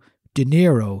 Otello, De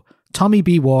Niro, Tommy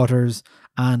B. Waters,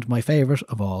 and my favourite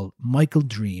of all, Michael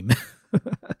Dream.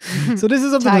 So this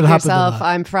is something Tag that happened yourself, a lot.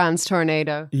 I'm Franz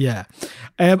Tornado. Yeah.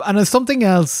 And as something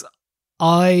else,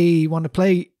 I want to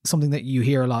play something that you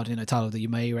hear a lot in Italo that you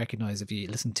may recognize if you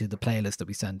listen to the playlist that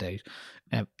we send out.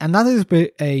 And that is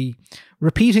a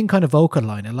repeating kind of vocal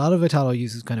line. A lot of Italo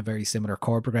uses kind of very similar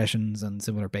chord progressions and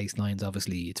similar bass lines.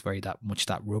 Obviously, it's very that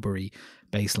rubbery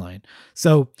bass line.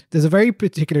 So there's a very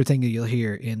particular thing that you'll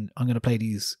hear I'm going to play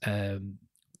these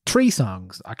 3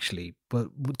 songs actually, but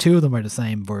 2 of them are the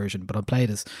same version, but I'll play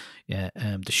this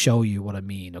to show you what I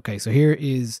mean. Okay, so here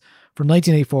is from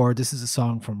 1984. This is a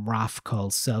song from RAF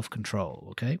called Self Control.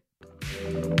 Okay.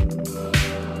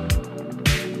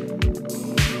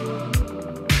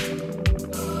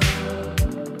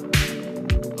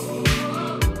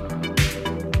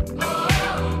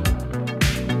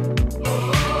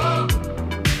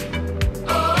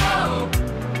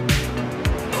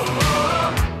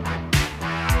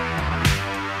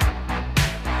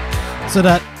 So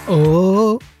that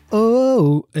a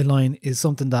line is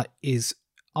something that is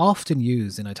often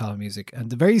used in Italo music, and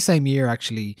the very same year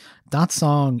actually that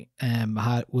song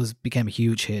became a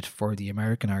huge hit for the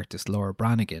American artist Laura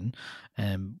Branigan,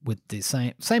 with the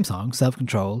same song, Self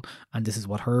Control, and this is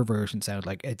what her version sounded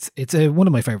like. It's one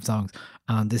of my favorite songs,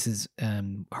 and this is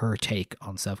her take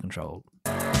on Self Control.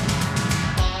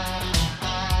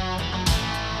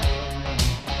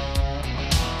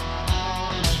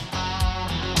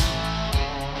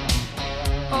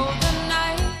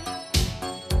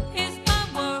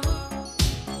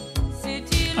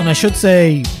 And I should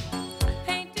say,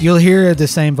 you'll hear the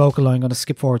same vocal line. I'm going to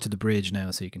skip forward to the bridge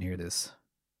now so you can hear this.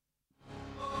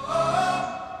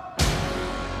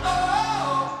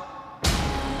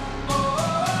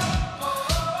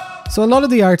 So a lot of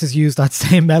the artists use that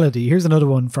same melody. Here's another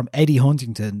one from Eddie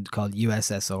Huntington called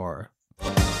USSR.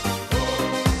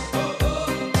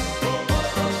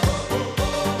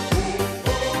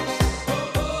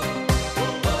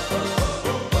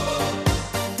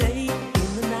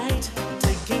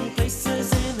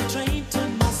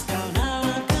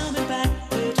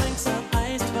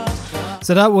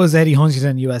 So that was Eddie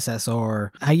Huntington, USSR.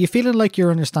 Are you feeling like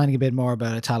you're understanding a bit more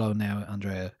about Italo now,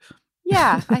 Andrea?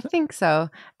 Yeah, I think so.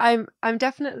 I'm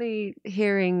definitely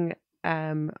hearing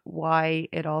why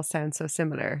it all sounds so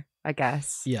similar, I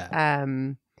guess. Yeah.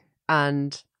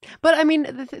 But I mean,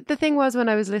 the thing was, when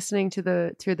I was listening to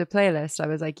the playlist, I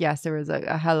was like, yes, there was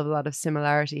a hell of a lot of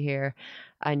similarity here,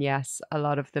 and yes, a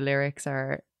lot of the lyrics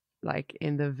are like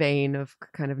in the vein of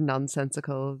kind of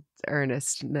nonsensical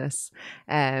earnestness.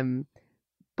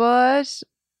 But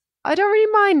I don't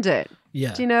really mind it.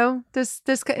 Yeah. Do you know?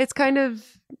 It's kind of.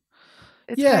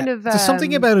 There's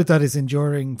something about it that is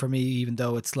enduring for me, even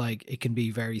though it's like it can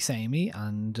be very samey,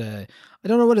 and I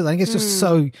don't know what it is. I think it's just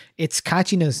so its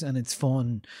catchiness and its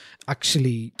fun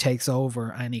actually takes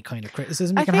over any kind of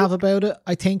criticism you can have about it.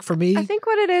 I think for me, I think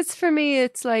what it is for me,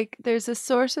 it's like there's a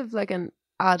sort of like an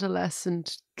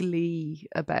adolescent glee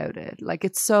about it. Like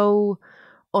it's so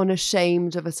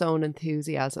unashamed of its own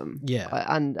enthusiasm. Yeah,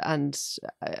 and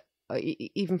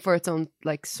even for its own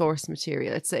like source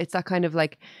material, it's that kind of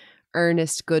like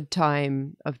earnest good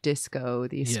time of disco,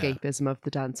 the escapism of the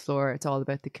dance floor. It's all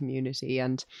about the community,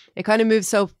 and it kind of moves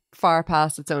so far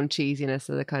past its own cheesiness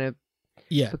that it kind of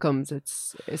becomes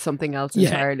it's something else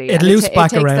entirely. It loops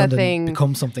back around and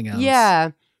becomes something else.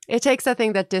 Yeah, it takes that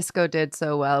thing that disco did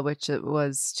so well, which it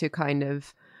was to kind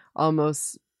of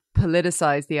almost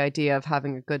politicize the idea of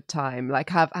having a good time, like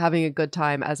having a good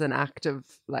time as an act of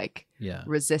like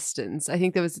resistance. I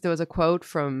think there was a quote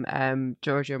from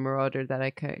Giorgio Moroder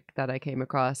that I came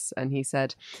across, and he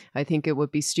said, "I think it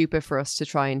would be stupid for us to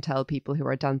try and tell people who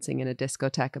are dancing in a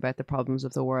discotheque about the problems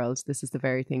of the world. This is the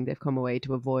very thing they've come away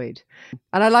to avoid."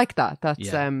 And I like that. That's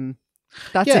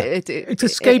it. It's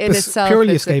escapist,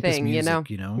 purely escapist thing, music,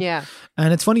 you know? Yeah.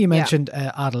 And it's funny you mentioned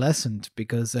adolescent,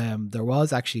 because there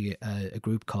was actually a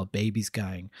group called Babies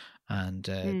Gang, and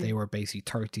they were basically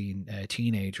 13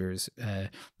 teenagers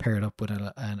paired up with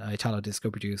an Italo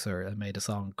disco producer and made a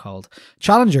song called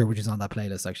Challenger, which is on that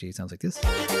playlist. Actually, it sounds like this.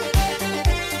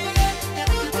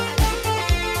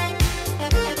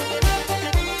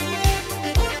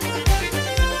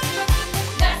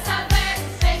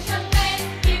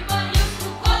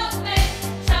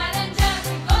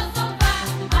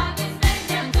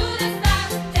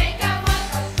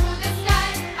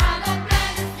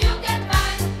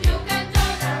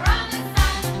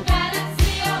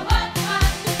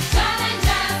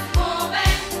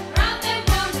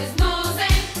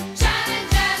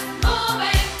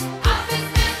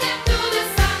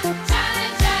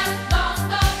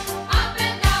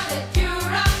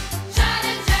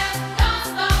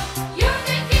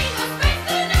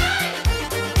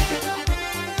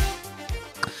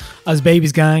 As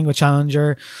Babies Gang with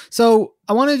Challenger. So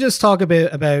I want to just talk a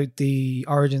bit about the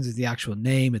origins of the actual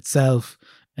name itself.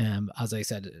 As I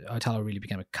said, Italo really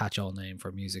became a catch-all name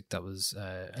for music that was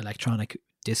electronic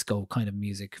disco kind of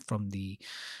music from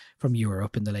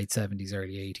Europe in the late 70s,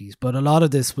 early 80s. But a lot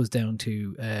of this was down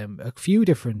to a few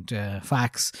different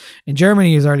facts. In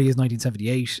Germany, as early as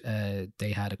 1978,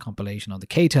 they had a compilation on the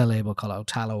K-Tel label called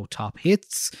Italo Top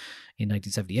Hits in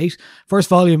 1978. First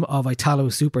volume of Italo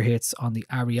Super Hits on the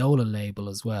Ariola label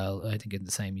as well, I think in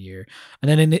the same year.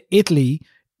 And then in Italy,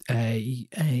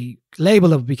 a label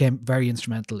that became very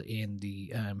instrumental in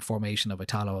the formation of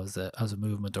Italo as a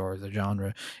movement or as a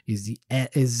genre is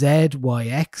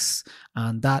ZYX,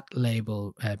 and that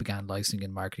label began licensing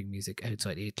and marketing music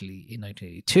outside Italy in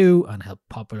 1982 and helped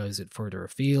popularize it further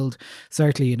afield.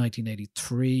 Certainly in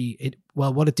 1983, it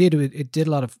did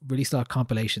a lot of released a lot of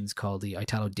compilations called the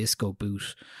Italo Disco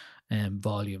Boot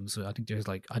volumes. I think there's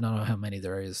like, I don't know how many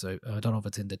there is. I don't know if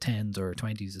it's in the 10s or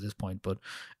 20s at this point, but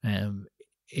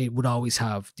it would always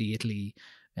have the Italy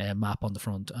map on the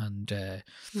front. And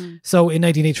so in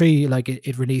 1983, like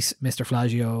it released Mr.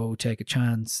 Flagio, Take a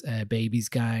Chance, Babies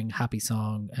Gang, Happy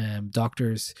Song,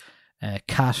 Doctors,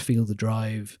 Cat, Feel the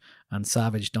Drive, and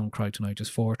Savage, Don't Cry Tonight.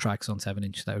 Just 4 tracks on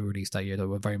 7-inch that were released that year that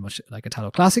were very much like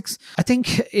Italo classics. I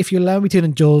think if you allow me to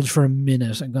indulge for a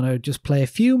minute, I'm going to just play a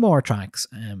few more tracks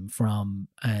from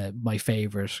my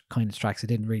favourite kind of tracks that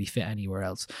didn't really fit anywhere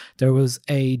else. There was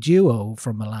a duo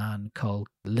from Milan called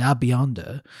La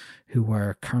Bionda, who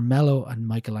were Carmelo and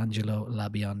Michelangelo La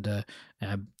Bionda.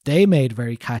 They made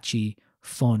very catchy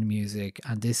fun music,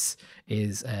 and this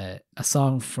is a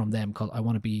song from them called I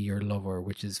Want to Be Your Lover,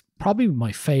 which is probably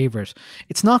my favorite.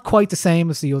 It's not quite the same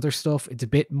as the other stuff. It's a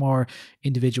bit more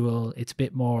individual, it's a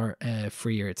bit more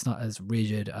freer, it's not as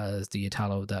rigid as the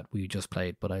Italo that we just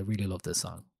played, but I really love this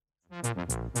song.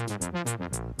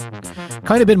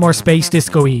 Kind of a bit more space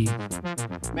disco-y.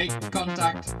 Make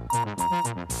contact.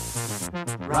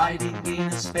 Riding in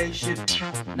a spaceship,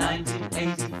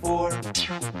 1984.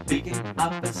 Picking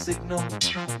up a signal,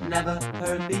 never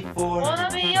heard before. Wanna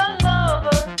be your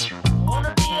lover,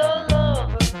 wanna be your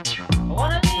lover, I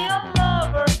wanna be your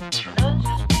lover, not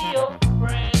just be your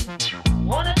friend.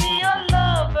 Wanna be your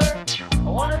lover, I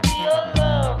wanna be your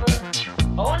lover,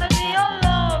 I wanna be your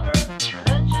lover,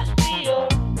 not just be your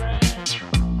friend.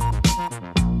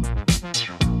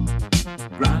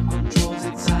 Ground controls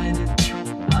excited,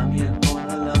 I'm here all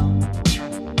alone.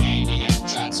 Alien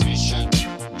transmission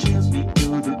chills me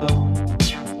to the bone.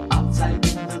 Outside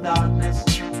in the darkness,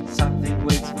 something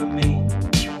waits for me.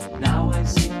 Now I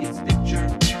see its picture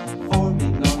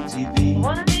forming on TV.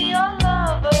 Wanna be your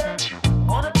lover,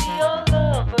 wanna be your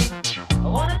lover, I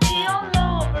wanna be your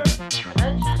lover,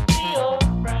 not just be your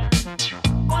friend.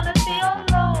 Wanna be your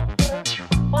lover,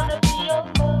 wanna be your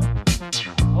lover,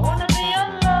 I wanna be your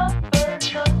lover,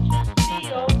 not just be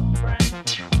your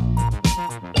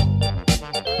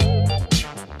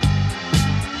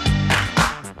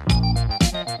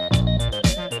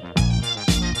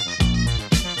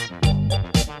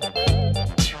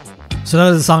So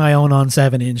that is a song I own on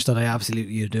 7-inch that I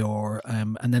absolutely adore.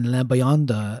 And then La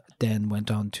Bionda then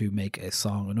went on to make a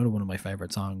song, another one of my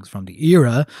favourite songs from the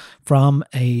era, from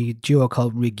a duo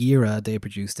called Rigira. They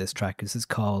produced this track. This is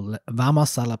called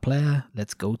Vamos a la Playa,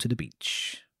 Let's Go to the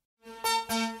Beach.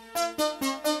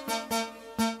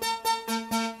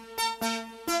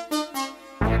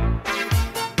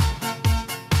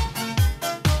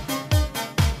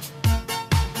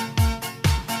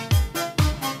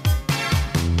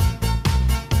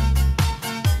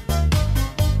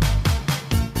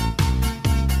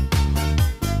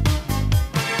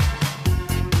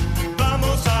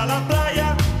 Vamos a la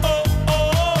playa, oh,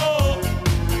 oh, oh.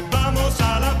 Vamos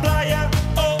a la playa,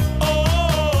 oh, oh,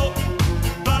 oh.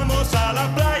 Vamos a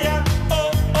la playa,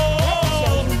 oh, oh,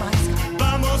 oh.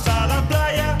 Vamos a la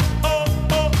playa, oh,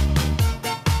 oh.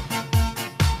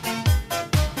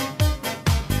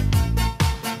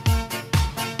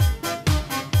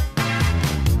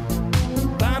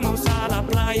 Vamos a la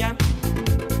playa.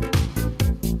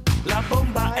 La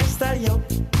bomba estalló.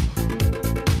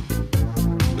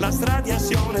 Las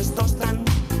radiaciones tostan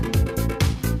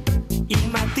y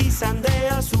matizan de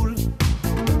azul.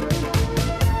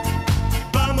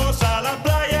 Vamos a la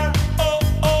playa, oh,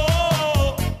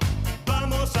 oh, oh.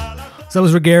 Vamos a la playa. So it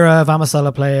was Rigira, Vamos a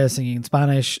la Playa, singing in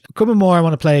Spanish. A couple more I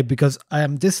want to play because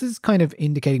this is kind of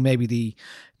indicating maybe the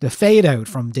fade out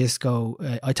from disco,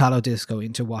 Italo disco,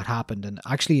 into what happened. And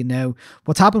actually now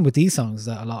what's happened with these songs is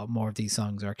that a lot more of these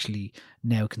songs are actually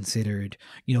now considered,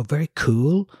 very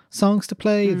cool songs to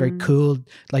play, very cool,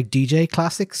 like DJ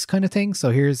classics kind of thing. So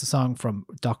here's a song from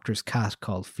Doctor's Cat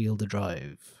called Feel the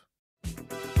Drive.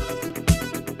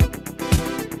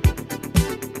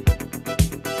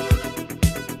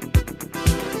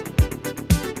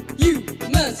 You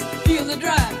must feel the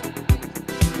drive.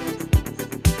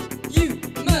 You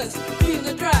must feel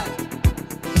the drive.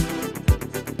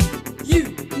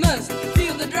 You must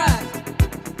feel the drive.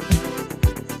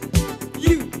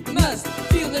 You must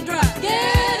feel the drive.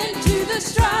 Get into the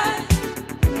stride.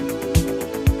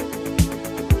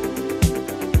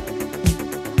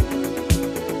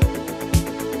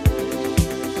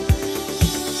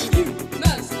 You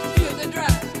must feel the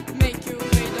drive. Make your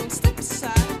way, don't step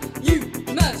aside. You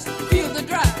must feel the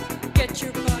drive. Get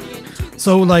your body into the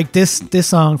So like this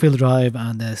song, Feel the Drive,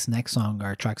 and this next song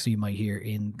are tracks you might hear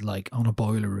in like on a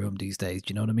boiler room these days.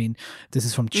 Do you know what I mean? This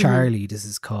is from Charlie. This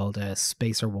is called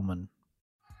Spacer Woman.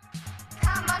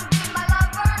 Come on, be my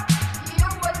lover. You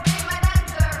would be my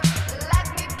dancer. Let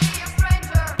me be your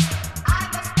stranger.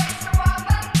 I'm a spacer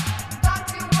woman. Don't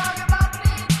you worry about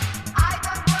me. I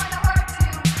don't wanna hurt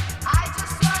you. I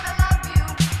just wanna love you.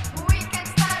 We can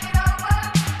start it over.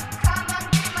 Come on,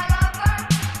 be my lover.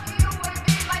 You would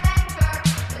be my dancer.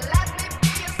 Let me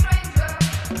be your stranger.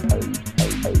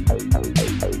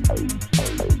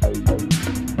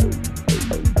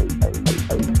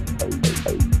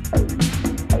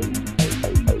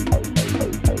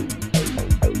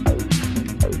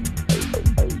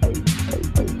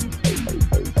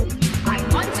 I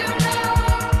want your love.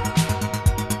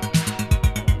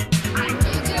 I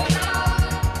need your love.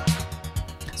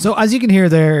 So as you can hear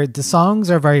there, the songs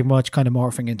are very much kind of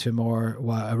morphing into more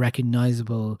a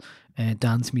recognizable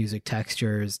dance music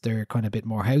textures. They're kind of a bit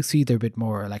more housey, they're a bit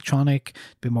more electronic,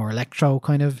 a bit more electro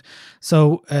kind of.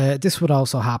 So this would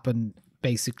also happen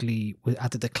basically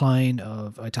at the decline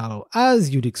of Italo,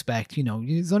 as you'd expect. You know,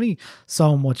 there's only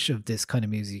so much of this kind of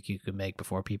music you could make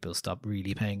before people stop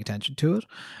really paying attention to it,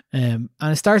 and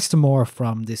it starts to morph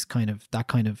from that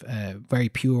kind of very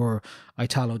pure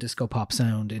Italo disco pop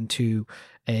sound into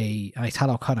a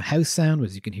Italo kind of house sound,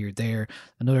 as you can hear there.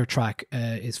 Another track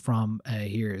is from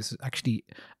here is actually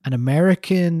an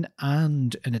American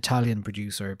and an Italian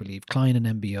producer, I believe, Klein and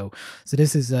MBO. So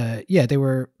this is they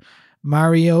were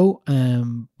Mario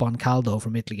Boncaldo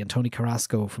from Italy and Tony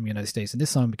Carrasco from the United States, and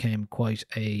this song became quite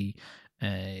a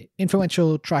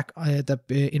influential track that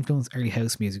influenced early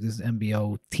house music. This is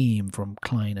MBO theme from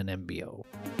Klein and MBO.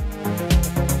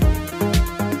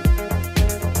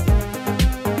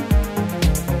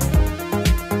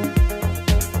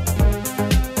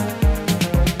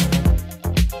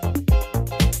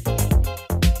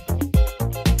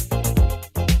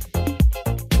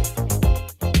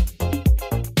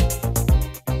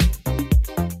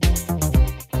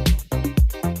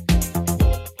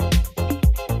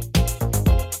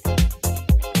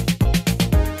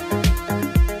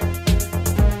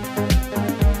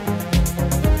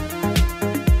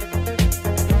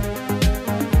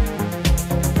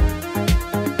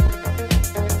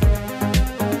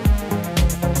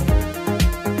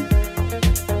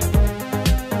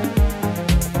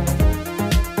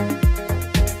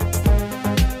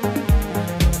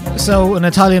 So an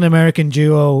Italian-American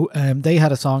duo, they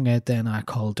had a song out then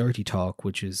called Dirty Talk,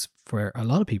 which is, for a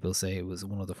lot of people say, it was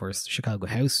one of the first Chicago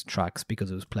house tracks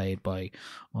because it was played by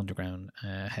underground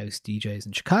house DJs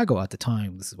in Chicago at the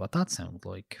time. This is what that sounded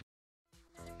like.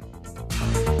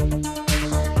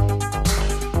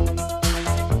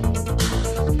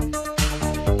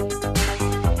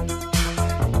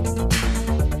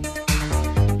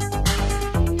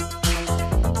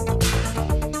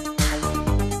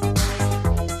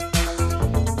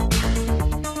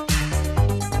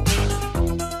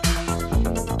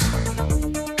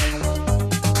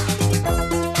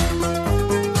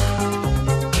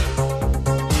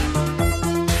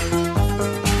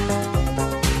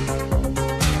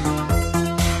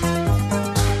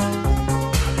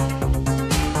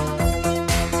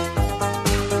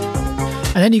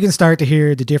 And then you can start to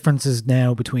hear the differences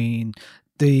now between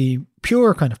the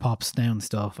pure kind of pop sound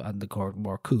stuff and the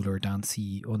more cooler,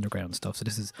 dancey underground stuff. So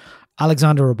this is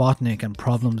Alexander Robotnik and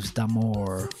Problems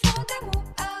d'Amour.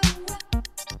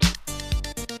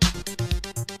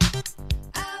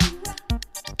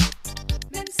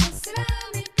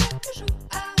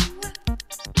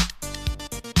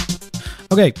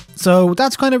 Okay, so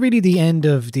that's kind of really the end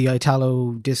of the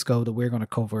Italo disco that we're going to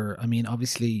cover. I mean,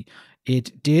 obviously,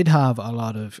 it did have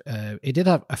it did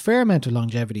have a fair amount of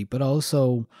longevity, but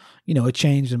also, you know, it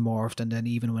changed and morphed. And then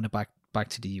even when it back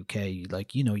to the UK,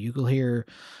 like, you know, you will hear,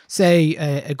 say,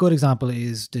 a good example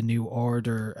is the New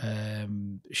Order,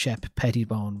 Shep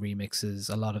Pettibone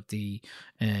remixes. A lot of the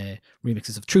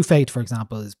remixes of True Fate, for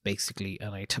example, is basically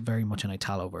very much an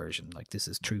Italo version. Like, this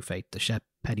is True Fate, the Shep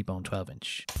Pettibone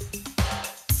 12-inch.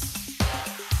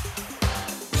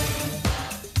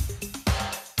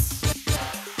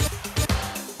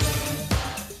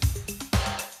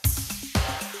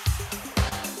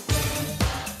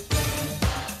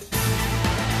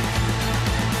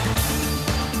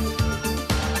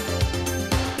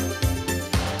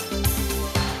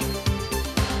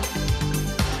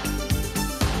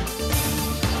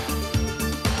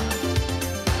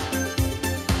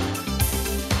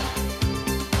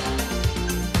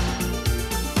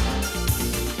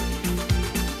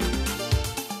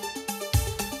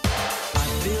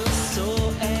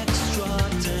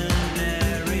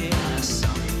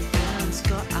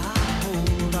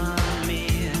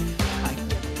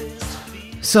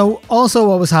 So also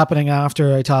what was happening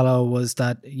after Italo was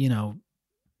that, you know,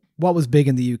 what was big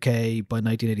in the UK by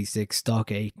 1986,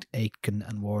 Stock Aitken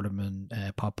and Waterman,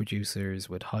 pop producers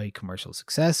with high commercial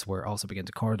success, were also beginning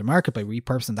to corner the market by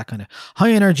repurposing that kind of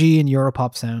high energy and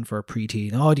Europop sound for a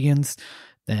preteen audience.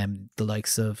 The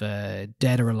likes of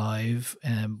Dead or Alive,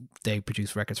 they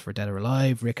produced records for Dead or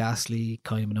Alive, Rick Astley,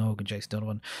 Kylie Minogue and Jason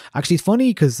Donovan. Actually, it's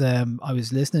funny because I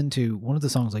was listening to one of the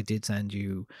songs I did send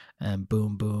you,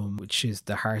 Boom Boom, which is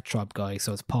the Heartthrob guy,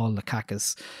 so it's Paul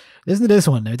Lakakis. Listen to this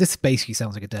one now. This basically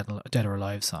sounds like a Dead or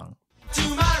Alive song. To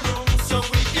my room so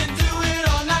we can do it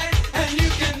all night and you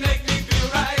can make me feel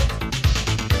right.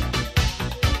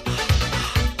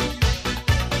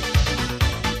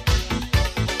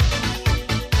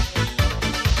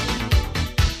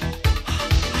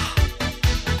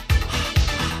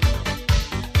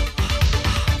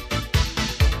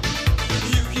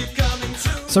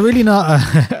 So really not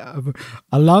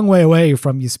a long way away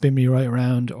from You Spin Me Right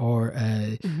Around, or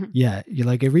yeah, you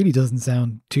like, it really doesn't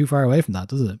sound too far away from that,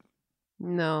 does it?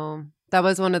 No, that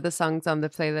was one of the songs on the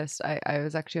playlist. I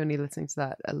was actually only listening to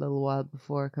that a little while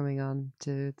before coming on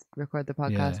to record the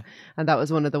podcast, and that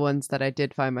was one of the ones that I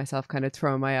did find myself kind of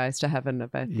throwing my eyes to heaven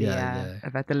about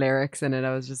the lyrics in it.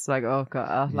 I was just like, oh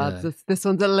god, lads, this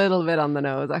one's a little bit on the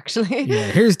nose, actually. Yeah,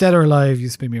 here's Dead or Alive, You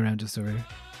Spin Me Around Just Over.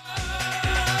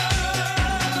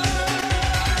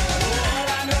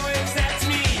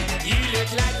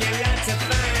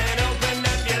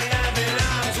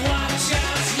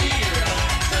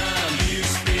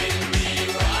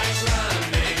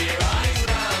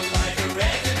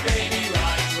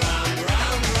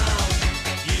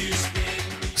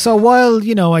 So while,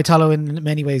 you know, Italo in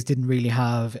many ways didn't really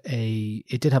have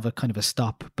it did have a kind of a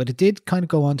stop, but it did kind of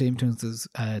go on to influence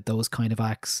those kind of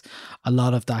acts. A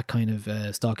lot of that kind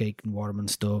of Stock Aitken Waterman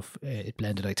stuff, it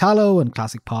blended Italo and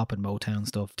classic pop and Motown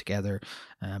stuff together.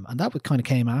 And that kind of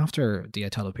came after the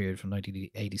Italo period from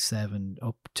 1987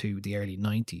 up to the early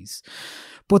 90s.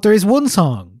 But there is one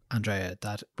song, Andrea,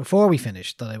 that before we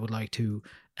finish, that I would like to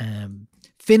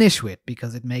finish with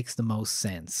because it makes the most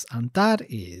sense. And that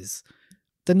is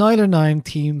the Niall Nine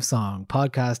theme song,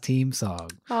 podcast theme song.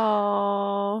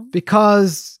 Aww.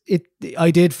 Because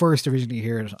I did first originally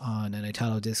hear it on an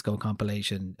Italo Disco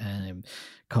compilation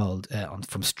called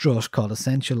from Strut, called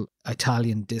Essential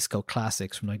Italian Disco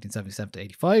Classics from 1977 to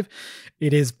 85.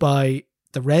 It is by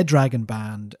the Red Dragon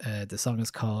Band. The song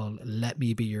is called Let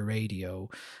Me Be Your Radio,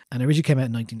 and it originally came out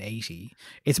in 1980.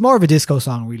 It's more of a disco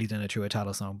song really than a true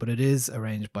Italo song, but it is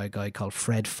arranged by a guy called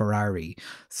Fred Ferrari.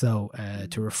 So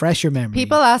to refresh your memory,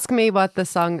 people ask me what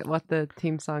the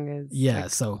theme song is. Yeah, like,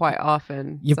 so quite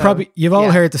often. You've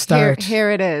all heard the start.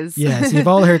 Here it is. Yes, you've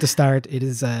all heard the start. It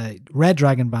is Red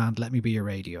Dragon Band, Let Me Be Your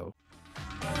Radio.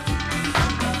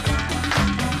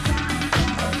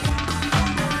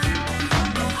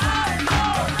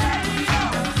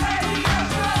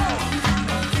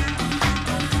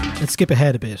 Let's skip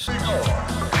ahead a bit.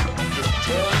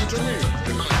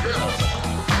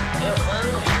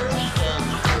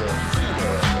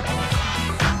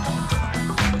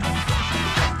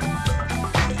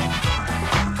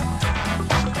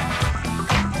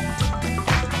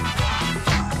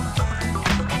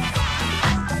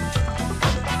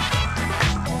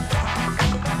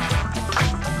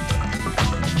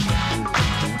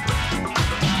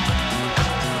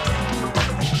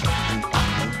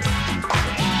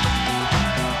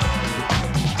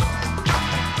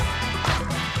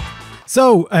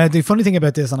 So the funny thing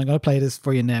about this, and I'm going to play this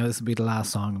for you now, this will be the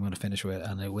last song I'm going to finish with,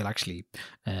 and it will actually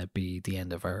be the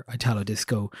end of our Italo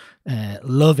Disco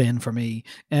love-in for me.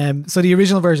 So the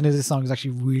original version of this song is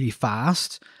actually really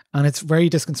fast, and it's very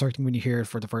disconcerting when you hear it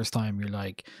for the first time. You're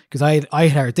like, because I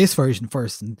heard this version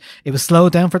first, and it was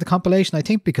slowed down for the compilation, I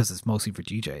think because it's mostly for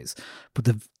DJs.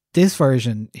 But this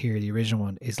version here, the original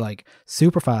one, is like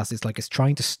super fast. It's like it's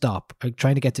trying to stop,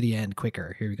 trying to get to the end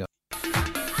quicker. Here we go.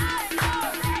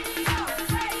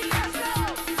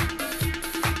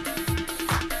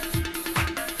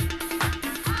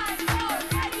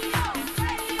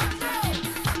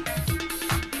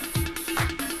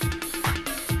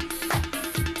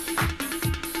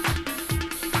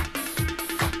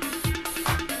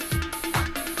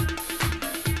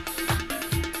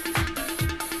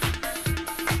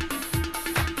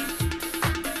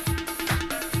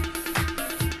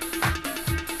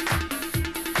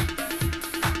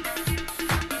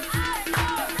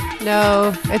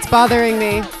 No, it's bothering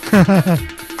me.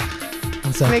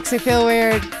 It makes me feel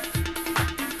weird.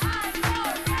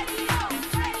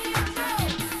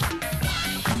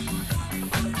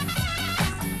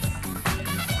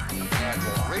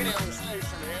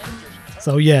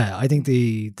 So yeah, I think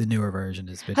the newer version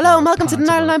is a bit. Hello and welcome to the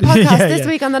Niall Nine Podcast. This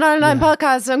week on the Niall Nine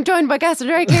Podcast, I'm joined by guest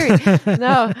Andrea Cleary.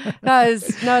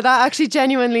 That actually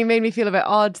genuinely made me feel a bit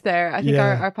odd there. I think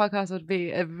our podcast would be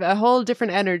a whole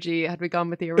different energy had we gone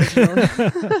with the original.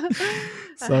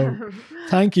 So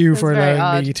thank you for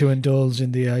allowing me to indulge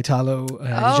in the Italo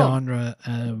genre.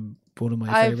 One of my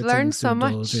favorite things. I've learned so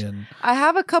much. I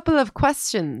have a couple of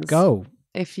questions. Go.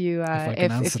 If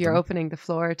you're opening the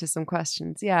floor to some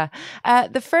questions.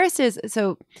 The first is,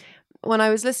 so when I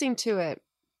was listening to it,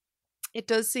 it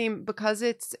does seem, because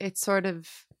it's sort of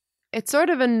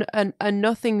a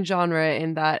nothing genre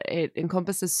in that it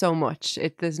encompasses so much.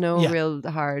 There's no real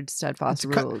hard steadfast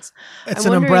rules. It's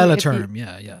an umbrella term.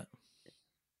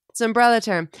 It's an umbrella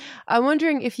term. I'm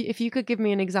wondering if you could give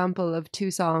me an example of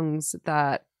two songs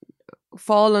that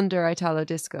fall under Italo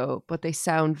Disco, but they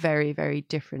sound very, very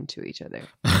different to each other.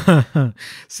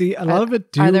 See, a lot of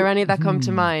it. Are there any that come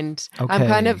to mind? Okay. I'm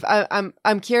kind of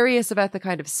I'm curious about the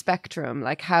kind of spectrum,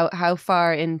 like how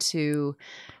far into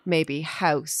maybe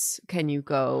house can you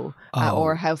go,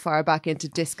 or how far back into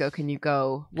disco can you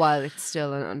go while it's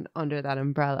still under that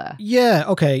umbrella? Yeah.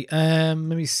 Okay. Let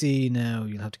me see now.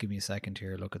 You'll have to give me a second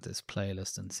here. Look at this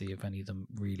playlist and see if any of them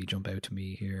really jump out to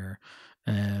me here.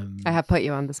 I have put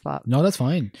you on the spot. No, that's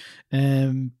fine.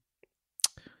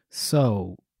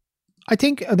 So I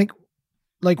think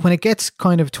like when it gets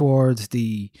kind of towards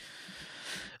the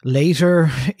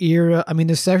later era, I mean,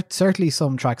 there's certainly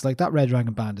some tracks like that. Red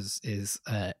Dragon Band is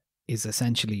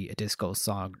essentially a disco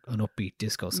song, an upbeat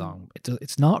disco song.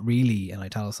 It's not really an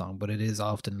Italo song, but it is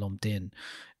often lumped in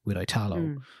with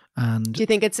Italo. And do you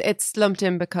think it's lumped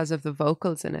in because of the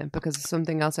vocals in it? Because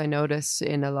something else I noticed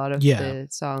in a lot of the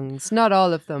songs, not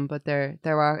all of them, but there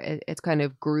are it's kind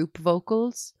of group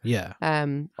vocals. Yeah.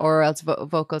 Or else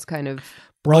vocals kind of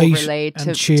bright overlaid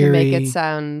and to make it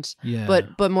sound. Yeah.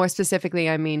 But more specifically,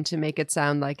 I mean to make it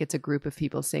sound like it's a group of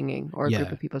people singing or a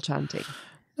group of people chanting.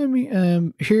 I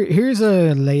mean, here's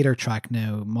a later track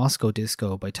now, Moscow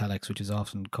Disco by Telex, which is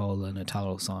often called an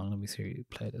Italo song. Let me see you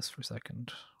play this for a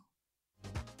second.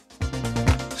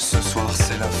 Ce soir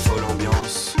c'est la folle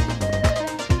ambiance.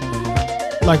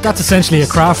 Like, that's essentially a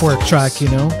Kraftwerk track, you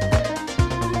know?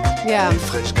 Yeah. Les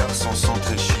fraîches garçons sont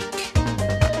très chics.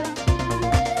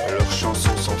 Leurs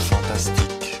chansons sont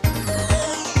fantastiques.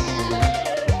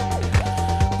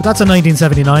 But that's a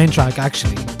 1979 track,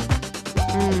 actually.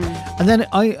 And then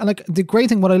the great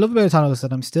thing, what I love about Italo is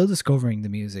that I'm still discovering the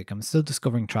music. I'm still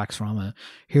discovering tracks from it.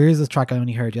 Here's a track I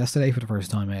only heard yesterday for the first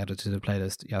time. I added to the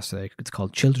playlist yesterday. It's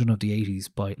called Children of the 80s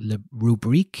by Le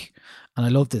Rubrique. And I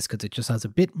love this because it just has a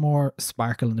bit more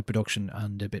sparkle in the production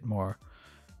and a bit more...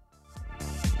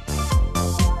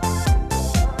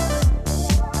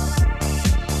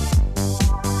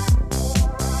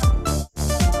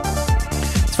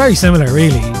 It's very similar,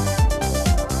 really.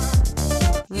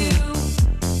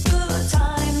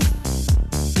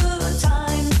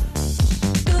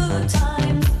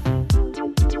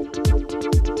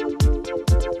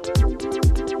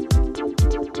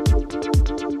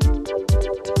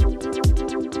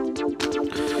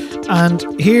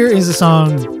 And here is a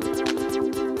song.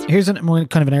 Here's kind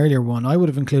of an earlier one. I would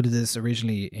have included this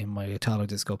originally in my Italo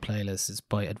Disco playlist. It's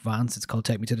by Advance. It's called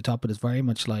Take Me to the Top. But it's very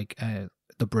much like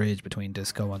the bridge between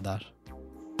disco and that.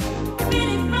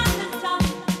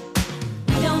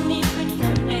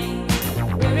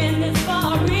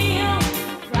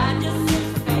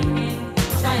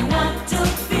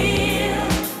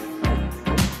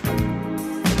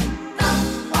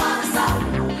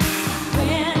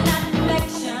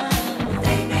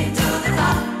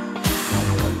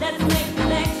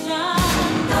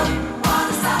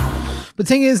 The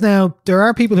thing is, now there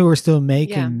are people who are still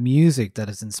making music that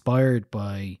is inspired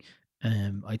by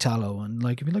Italo, and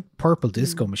like if you look, Purple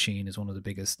Disco Machine is one of the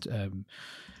biggest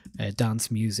dance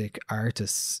music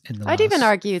artists in the last I'd even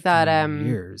argue that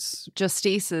years.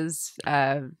 Justice's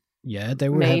they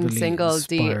were main heavily single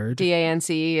inspired. DANCE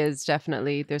is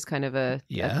definitely, there's kind of a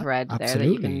thread there that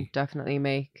you can definitely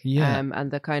make.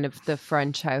 And the kind of the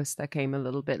French house that came a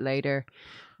little bit later.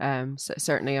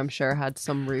 Certainly, I'm sure had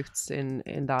some roots in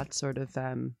that sort of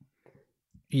that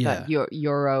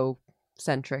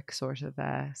Euro-centric sort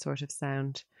of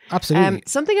sound. Absolutely.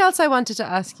 Something else I wanted to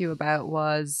ask you about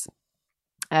was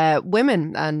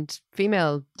women and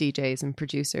female DJs and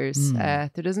producers.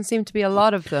 There doesn't seem to be a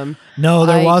lot of them. No,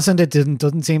 there wasn't. It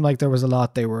doesn't seem like there was a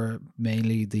lot. They were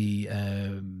mainly the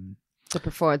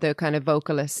perform, the kind of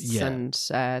vocalists and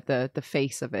the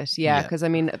face of it. Because I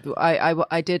mean,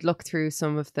 I did look through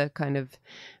some of the kind of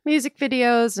music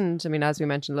videos, and I mean, as we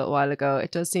mentioned a little while ago,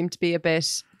 it does seem to be a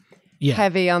bit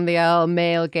heavy on the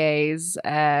male gaze,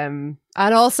 and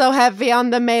also heavy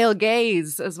on the male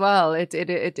gaze as well. It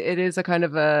is a kind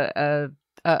of a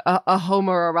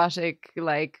homoerotic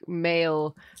like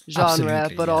male genre,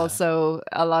 but also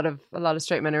a lot of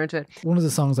straight men are into it. One of the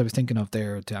songs I was thinking of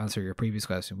there to answer your previous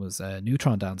question was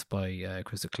Neutron Dance by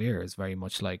Crystal Clear. Is very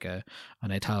much like an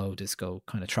Italo Disco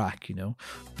kind of track, you know.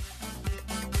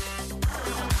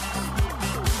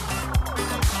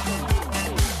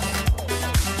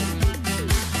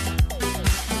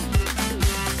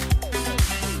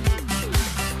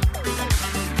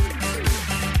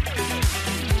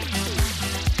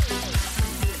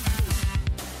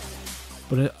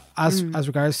 But as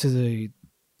regards to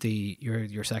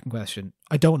your second question,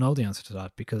 I don't know the answer to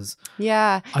that because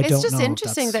it's just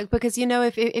interesting that because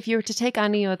if you were to take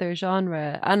any other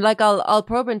genre, and like I'll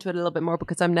probe into it a little bit more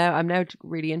because I'm now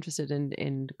really interested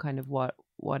in kind of what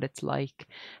it's like.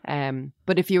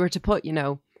 But if you were to put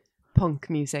punk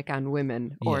music and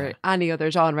women or any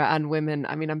other genre and women,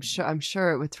 I mean, I'm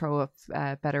sure it would throw up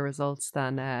better results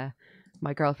than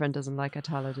My Girlfriend Doesn't Like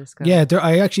Italo Disco. Yeah,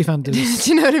 I actually found this.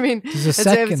 Do you know what I mean?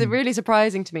 It's really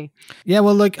surprising to me. Yeah,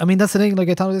 well, like, I mean, that's the thing. Like,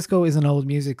 Italo Disco is an old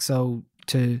music, so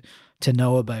to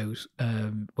know about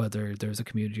whether there's a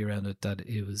community around it that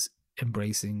it was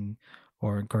embracing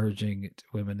or encouraging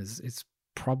women is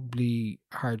probably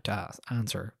hard to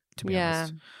answer, to be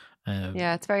honest.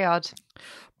 It's very odd.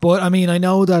 But I mean, I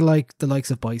know that like the likes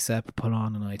of Bicep put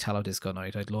on an Italo Disco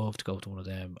night. I'd love to go to one of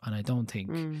them, and I don't think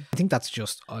I think that's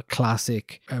just a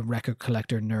classic record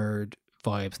collector nerd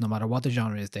vibes. No matter what the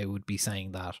genre is, they would be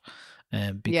saying that,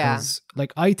 because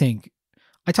like I think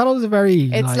Italo is a very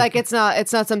it's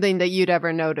not something that you'd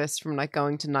ever notice from like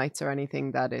going to nights or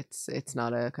anything, that it's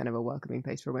not a kind of a welcoming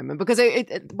place for women, because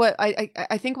what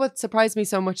I think what surprised me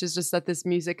so much is just that this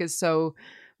music is so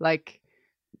like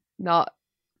not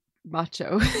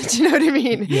macho. Do you know what I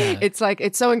mean? Yeah. It's like,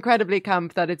 it's so incredibly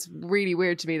camp that it's really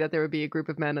weird to me that there would be a group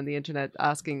of men on the internet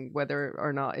asking whether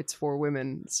or not it's for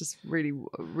women. It's just really,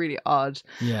 really odd.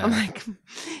 Yeah. I'm like,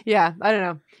 I don't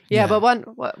know.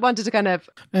 But wanted to kind of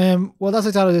well, that's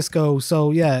Italo Disco.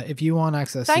 So yeah, if you want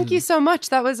access, thank you so much.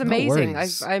 That was amazing.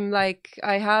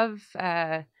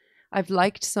 I've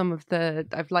liked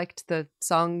the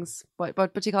songs, what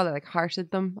do you call it? Like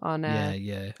hearted them on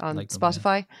on like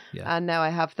Spotify, and now I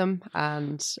have them,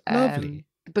 and lovely.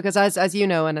 Because as you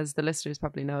know, and as the listeners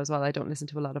probably know as well, I don't listen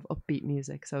to a lot of upbeat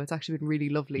music, so it's actually been really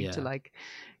lovely to like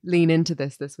lean into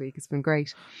this week. It's been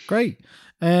great.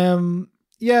 I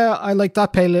like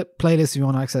that playlist. If you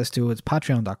want access to it, it's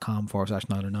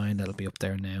patreon.com/909. That'll be up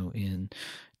there now in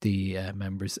the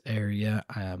members area.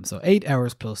 So 8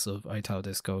 hours plus of Italo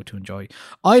Disco to enjoy.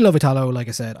 I love Italo. Like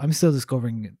I said, I'm still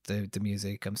discovering the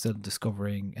music. I'm still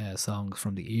discovering songs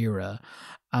from the era,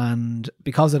 and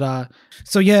because of that,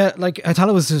 so yeah, like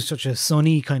Italo was just such a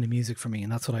sunny kind of music for me,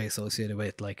 and that's what I associated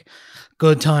with, like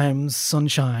good times,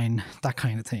 sunshine, that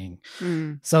kind of thing.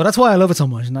 So that's why I love it so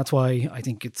much, and that's why I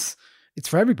think it's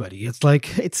for everybody. It's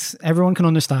like everyone can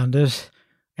understand it,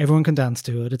 everyone can dance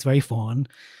to it. It's very fun.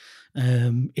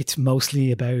 It's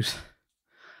mostly about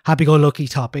happy-go-lucky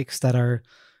topics that are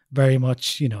very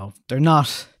much, they're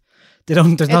not.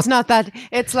 It's not that.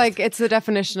 It's like, it's the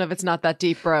definition of it's not that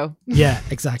deep, bro. Yeah,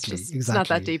 exactly. It's not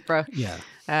that deep, bro. Yeah.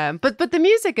 But the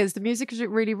music is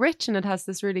really rich, and it has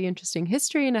this really interesting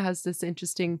history, and it has this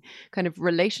interesting kind of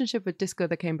relationship with disco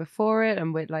that came before it,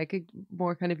 and with like a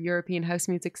more kind of European house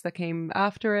musics that came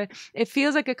after it. It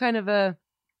feels like a kind of a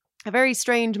very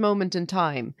strange moment in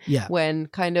time, when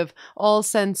kind of all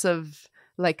sense of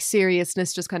like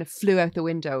seriousness just kind of flew out the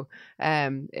window.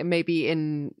 Maybe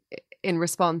in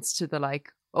response to the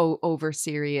like over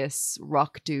serious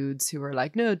rock dudes who were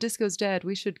like, no, disco's dead,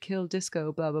 we should kill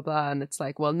disco, blah blah blah. And it's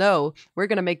like, well, no, we're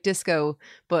gonna make disco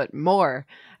but more,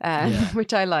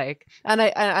 which I like. And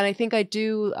I think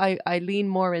I lean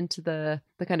more into the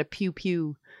kind of pew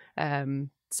pew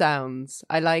sounds.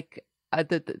 I like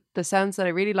the sounds that I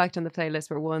really liked on the playlist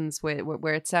were ones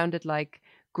where it sounded like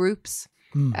groups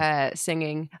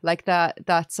singing, like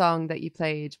that song that you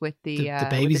played with the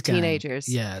babies, with the teenagers.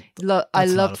 I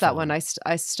loved that one. I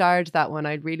starred that one.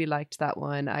 I really liked that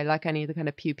one. I like any of the kind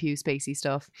of pew pew spacey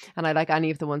stuff, and I like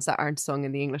any of the ones that aren't sung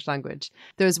in the English language.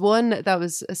 There's one that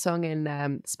was sung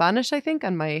in Spanish, I think,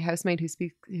 and my housemate who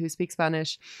speaks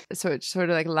Spanish sort of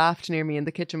like laughed near me in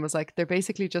the kitchen, was like, they're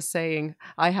basically just saying,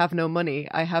 I have no money,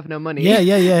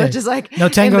 yeah which is like, no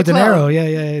tango dinero,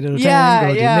 no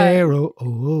tango dinero.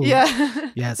 Oh yeah.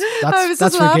 Yes, I was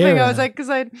that's just laughing. Riguera. I was like, because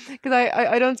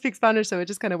I don't speak Spanish, so it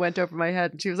just kind of went over my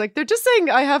head. And she was like, they're just saying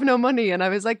I have no money, and I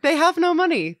was like, they have no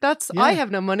money. I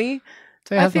have no money.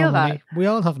 I feel that we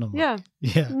all have no money.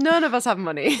 Yeah. None of us have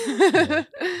money.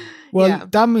 Well,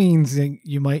 that means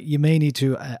you may need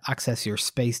to access your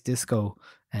space disco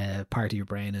part of your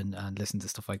brain and listen to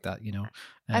stuff like that.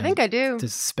 I think I do. The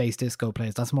space disco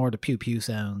plays. That's more the pew pew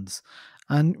sounds.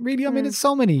 And really, I mean, it's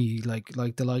so many, like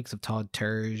the likes of Todd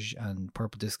Terje and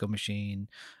Purple Disco Machine.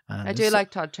 And I do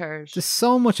like Todd Terje. There's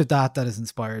so much of that is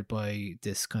inspired by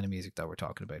this kind of music that we're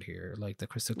talking about here, like the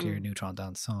Crystal Clear Neutron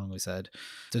Dance song we said.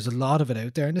 There's a lot of it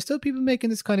out there, and there's still people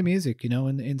making this kind of music,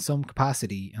 in some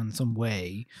capacity and some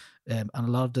way. And a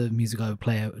lot of the music I would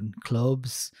play out in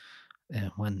clubs,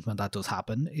 when that does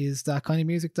happen, is that kind of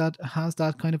music that has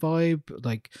that kind of vibe,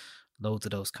 like loads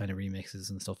of those kind of remixes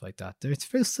and stuff like that. It's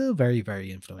still very,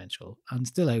 very influential and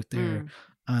still out there.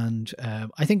 And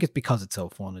I think it's because it's so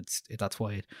fun. That's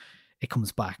why it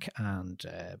comes back, and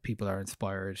people are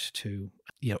inspired to,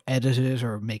 you know, edit it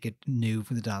or make it new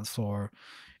for the dance floor.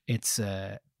 It's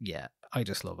I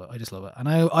just love it. And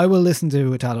I will listen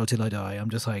to Italo till I die. I'm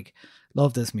just like,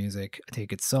 love this music. I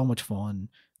think it's so much fun.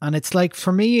 And it's like,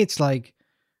 for me, it's like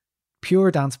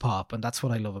pure dance pop, and that's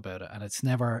what I love about it. And it's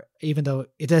never, even though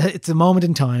it's a moment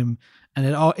in time, and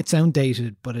it sounds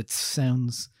dated, but it's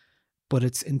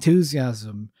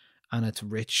enthusiasm, and it's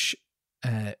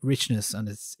richness, and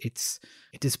its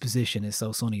disposition is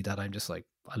so sunny that I'm just like,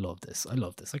 I love this. I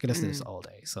can listen to this all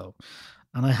day. So,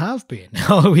 and I have been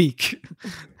all week.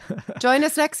 Join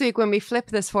us next week when we flip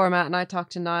this format and I talk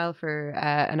to Niall for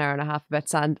an hour and a half about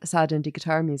sad indie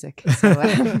guitar music. So,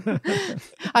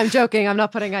 I'm joking. I'm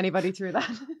not putting anybody through that.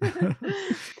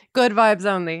 Good vibes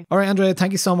only. All right, Andrea,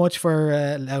 thank you so much for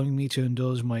allowing me to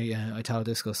indulge my Italo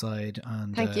Disco side.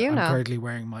 And thank you. I'm currently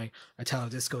wearing my Italo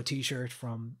Disco t-shirt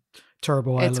from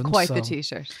Turbo Island. It's quite the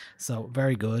t-shirt. So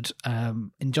very good.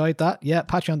 Enjoyed that. Yeah,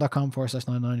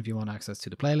 patreon.com/99 if you want access to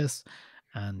the playlist.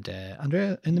 And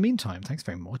Andrea, in the meantime, thanks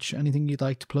very much. Anything you'd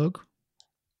like to plug?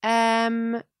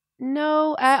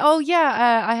 No.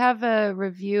 I have a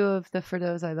review of the For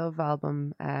Those I Love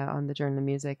album on the Journal of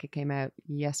Music. It came out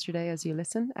yesterday as you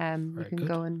listen. You can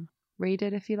go and read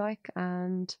it if you like.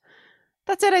 And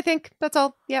that's it, I think. That's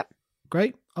all. Yep.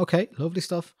 Great. Okay. Lovely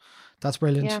stuff. That's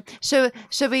brilliant. Yeah.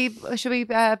 Should we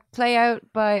play out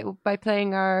by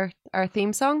playing our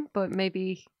theme song, but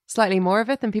maybe slightly more of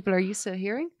it than people are used to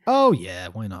hearing? Oh yeah,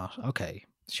 why not? Okay,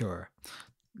 sure.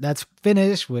 Let's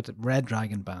finish with Red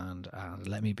Dragon Band and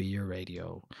Let Me Be Your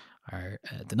Radio, our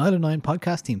the 909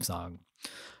 podcast theme song.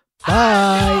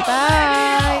 Bye.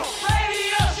 Bye.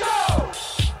 Radio show.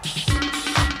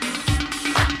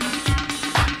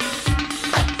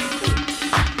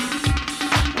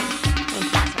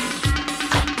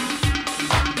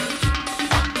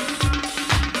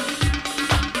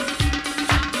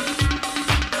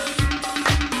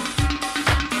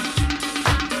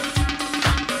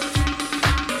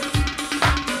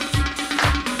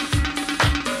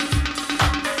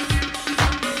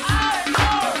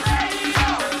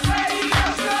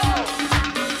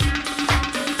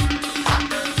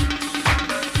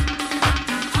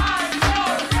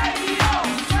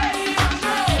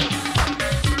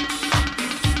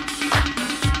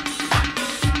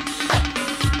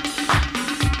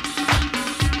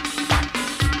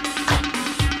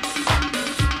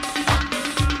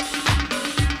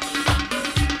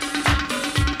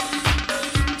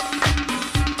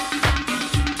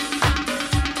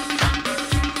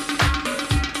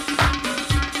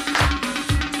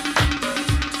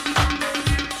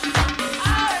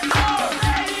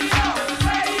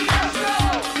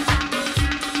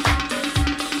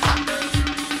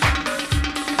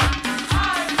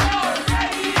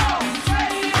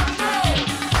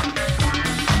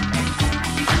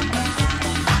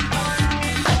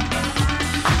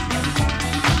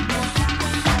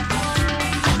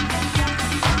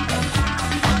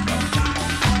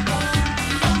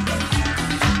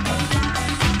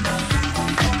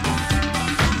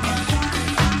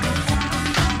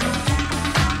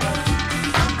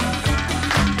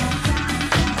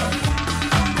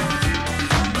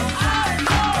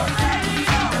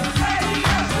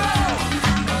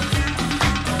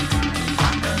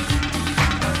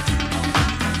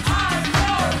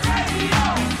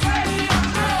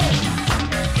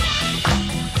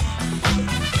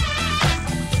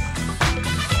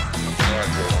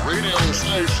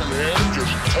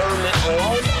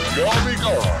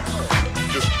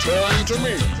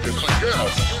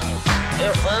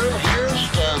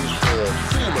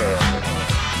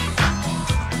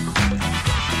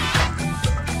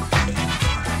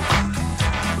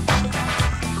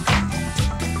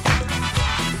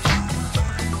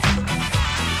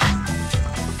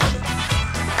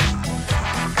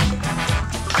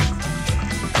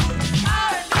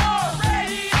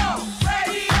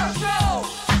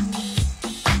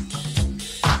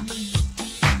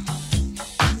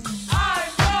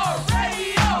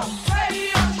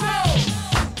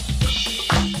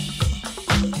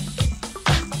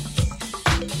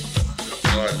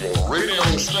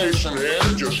 station here,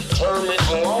 just turn me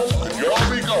on and you'll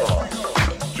be gone.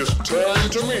 Just turn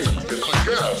to me, it's a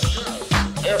guess.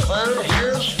 FM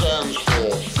here stands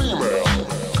for female.